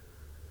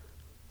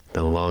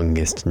 The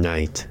longest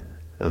night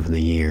of the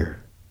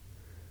year.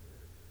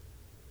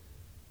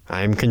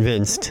 I am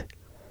convinced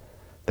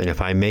that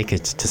if I make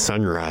it to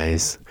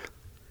sunrise,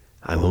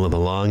 I will live a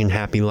long and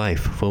happy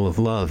life full of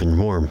love and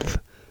warmth.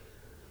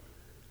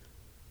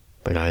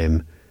 But I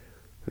am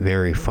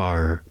very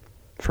far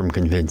from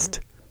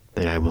convinced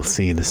that I will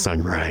see the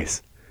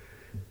sunrise,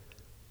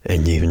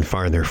 and even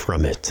farther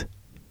from it.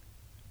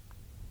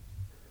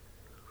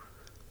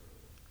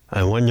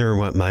 I wonder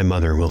what my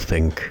mother will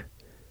think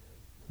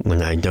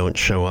when I don't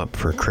show up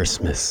for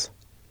Christmas.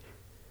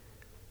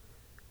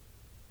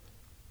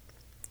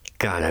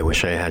 God, I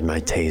wish I had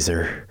my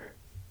taser.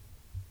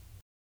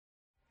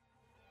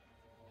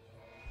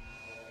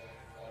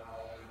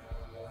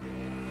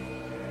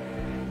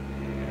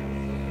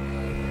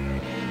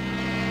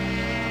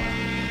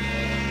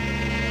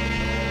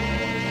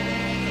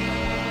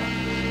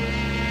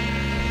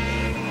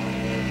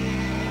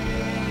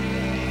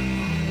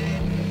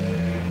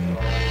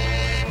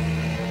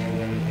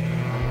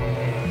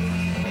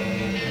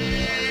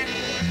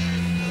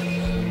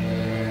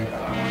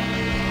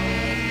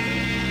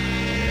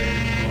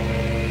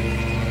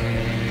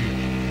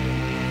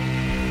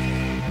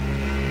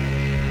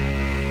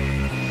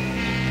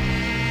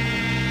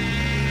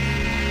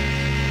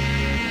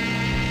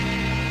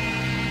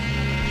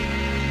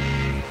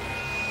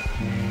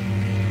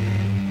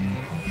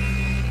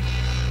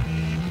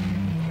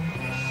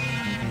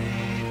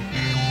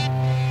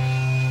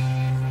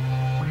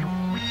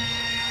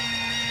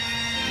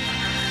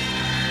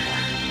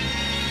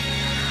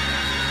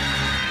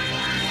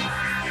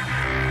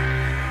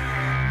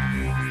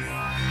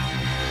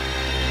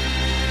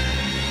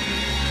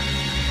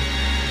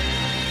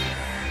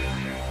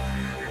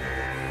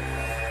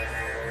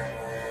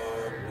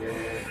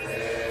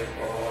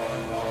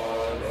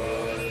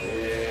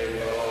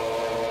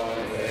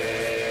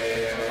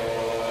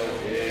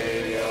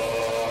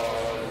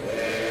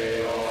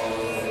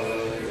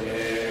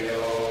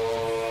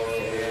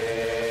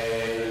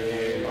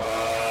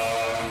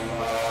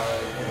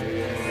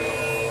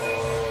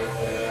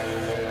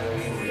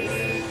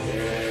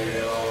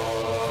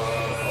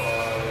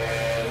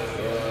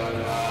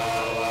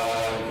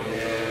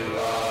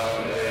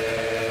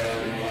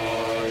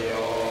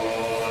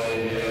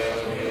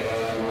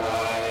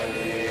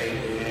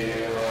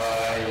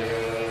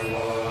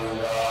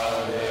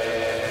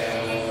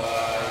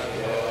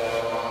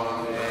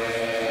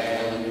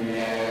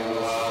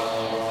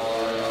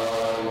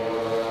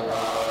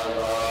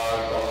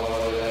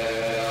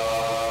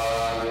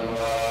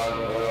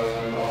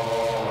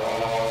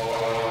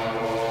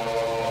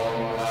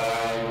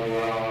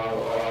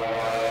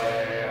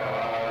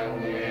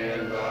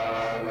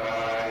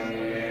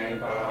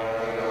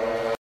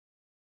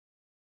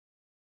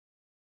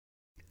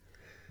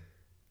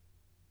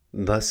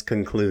 Thus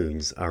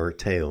concludes our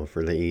tale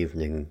for the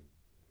evening.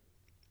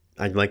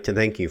 I'd like to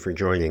thank you for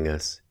joining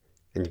us,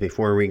 and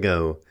before we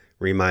go,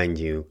 remind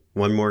you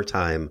one more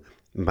time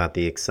about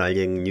the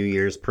exciting New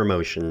Year's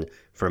promotion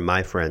from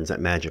my friends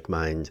at Magic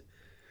Mind.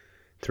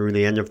 Through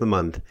the end of the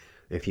month,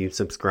 if you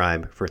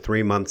subscribe for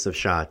 3 months of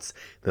shots,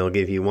 they'll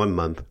give you 1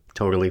 month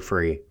totally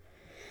free.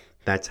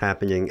 That's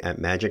happening at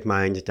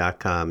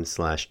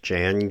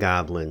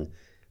magicmind.com/JanGoblin.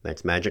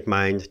 That's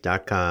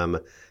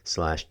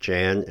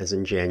magicmind.com/Jan as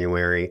in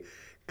January,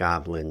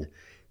 Goblin,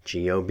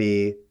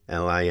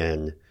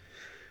 Goblin.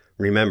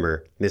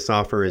 Remember, this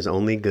offer is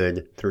only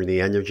good through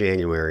the end of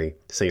January,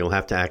 so you'll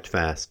have to act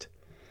fast.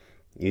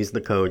 Use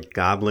the code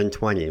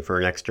GOBLIN20 for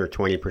an extra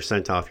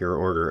 20% off your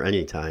order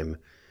anytime.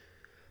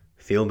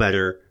 Feel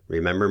better,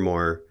 remember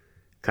more,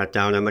 cut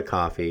down on the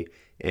coffee,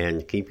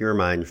 and keep your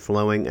mind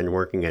flowing and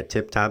working at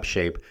tip-top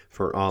shape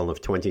for all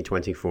of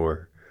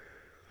 2024.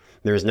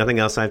 There is nothing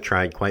else I've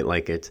tried quite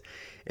like it,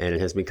 and it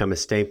has become a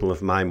staple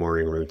of my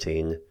morning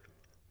routine.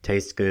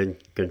 Tastes good,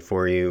 good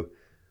for you.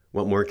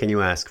 What more can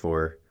you ask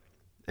for?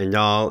 And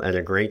all at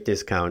a great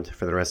discount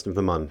for the rest of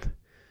the month.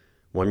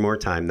 One more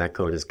time, that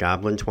code is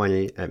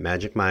Goblin20 at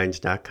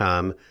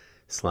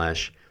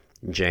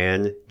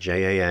magicmind.com/Jan,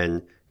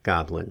 Jan,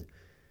 Goblin.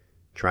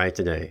 Try it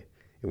today.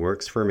 It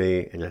works for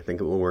me, and I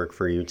think it will work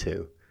for you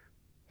too.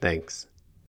 Thanks.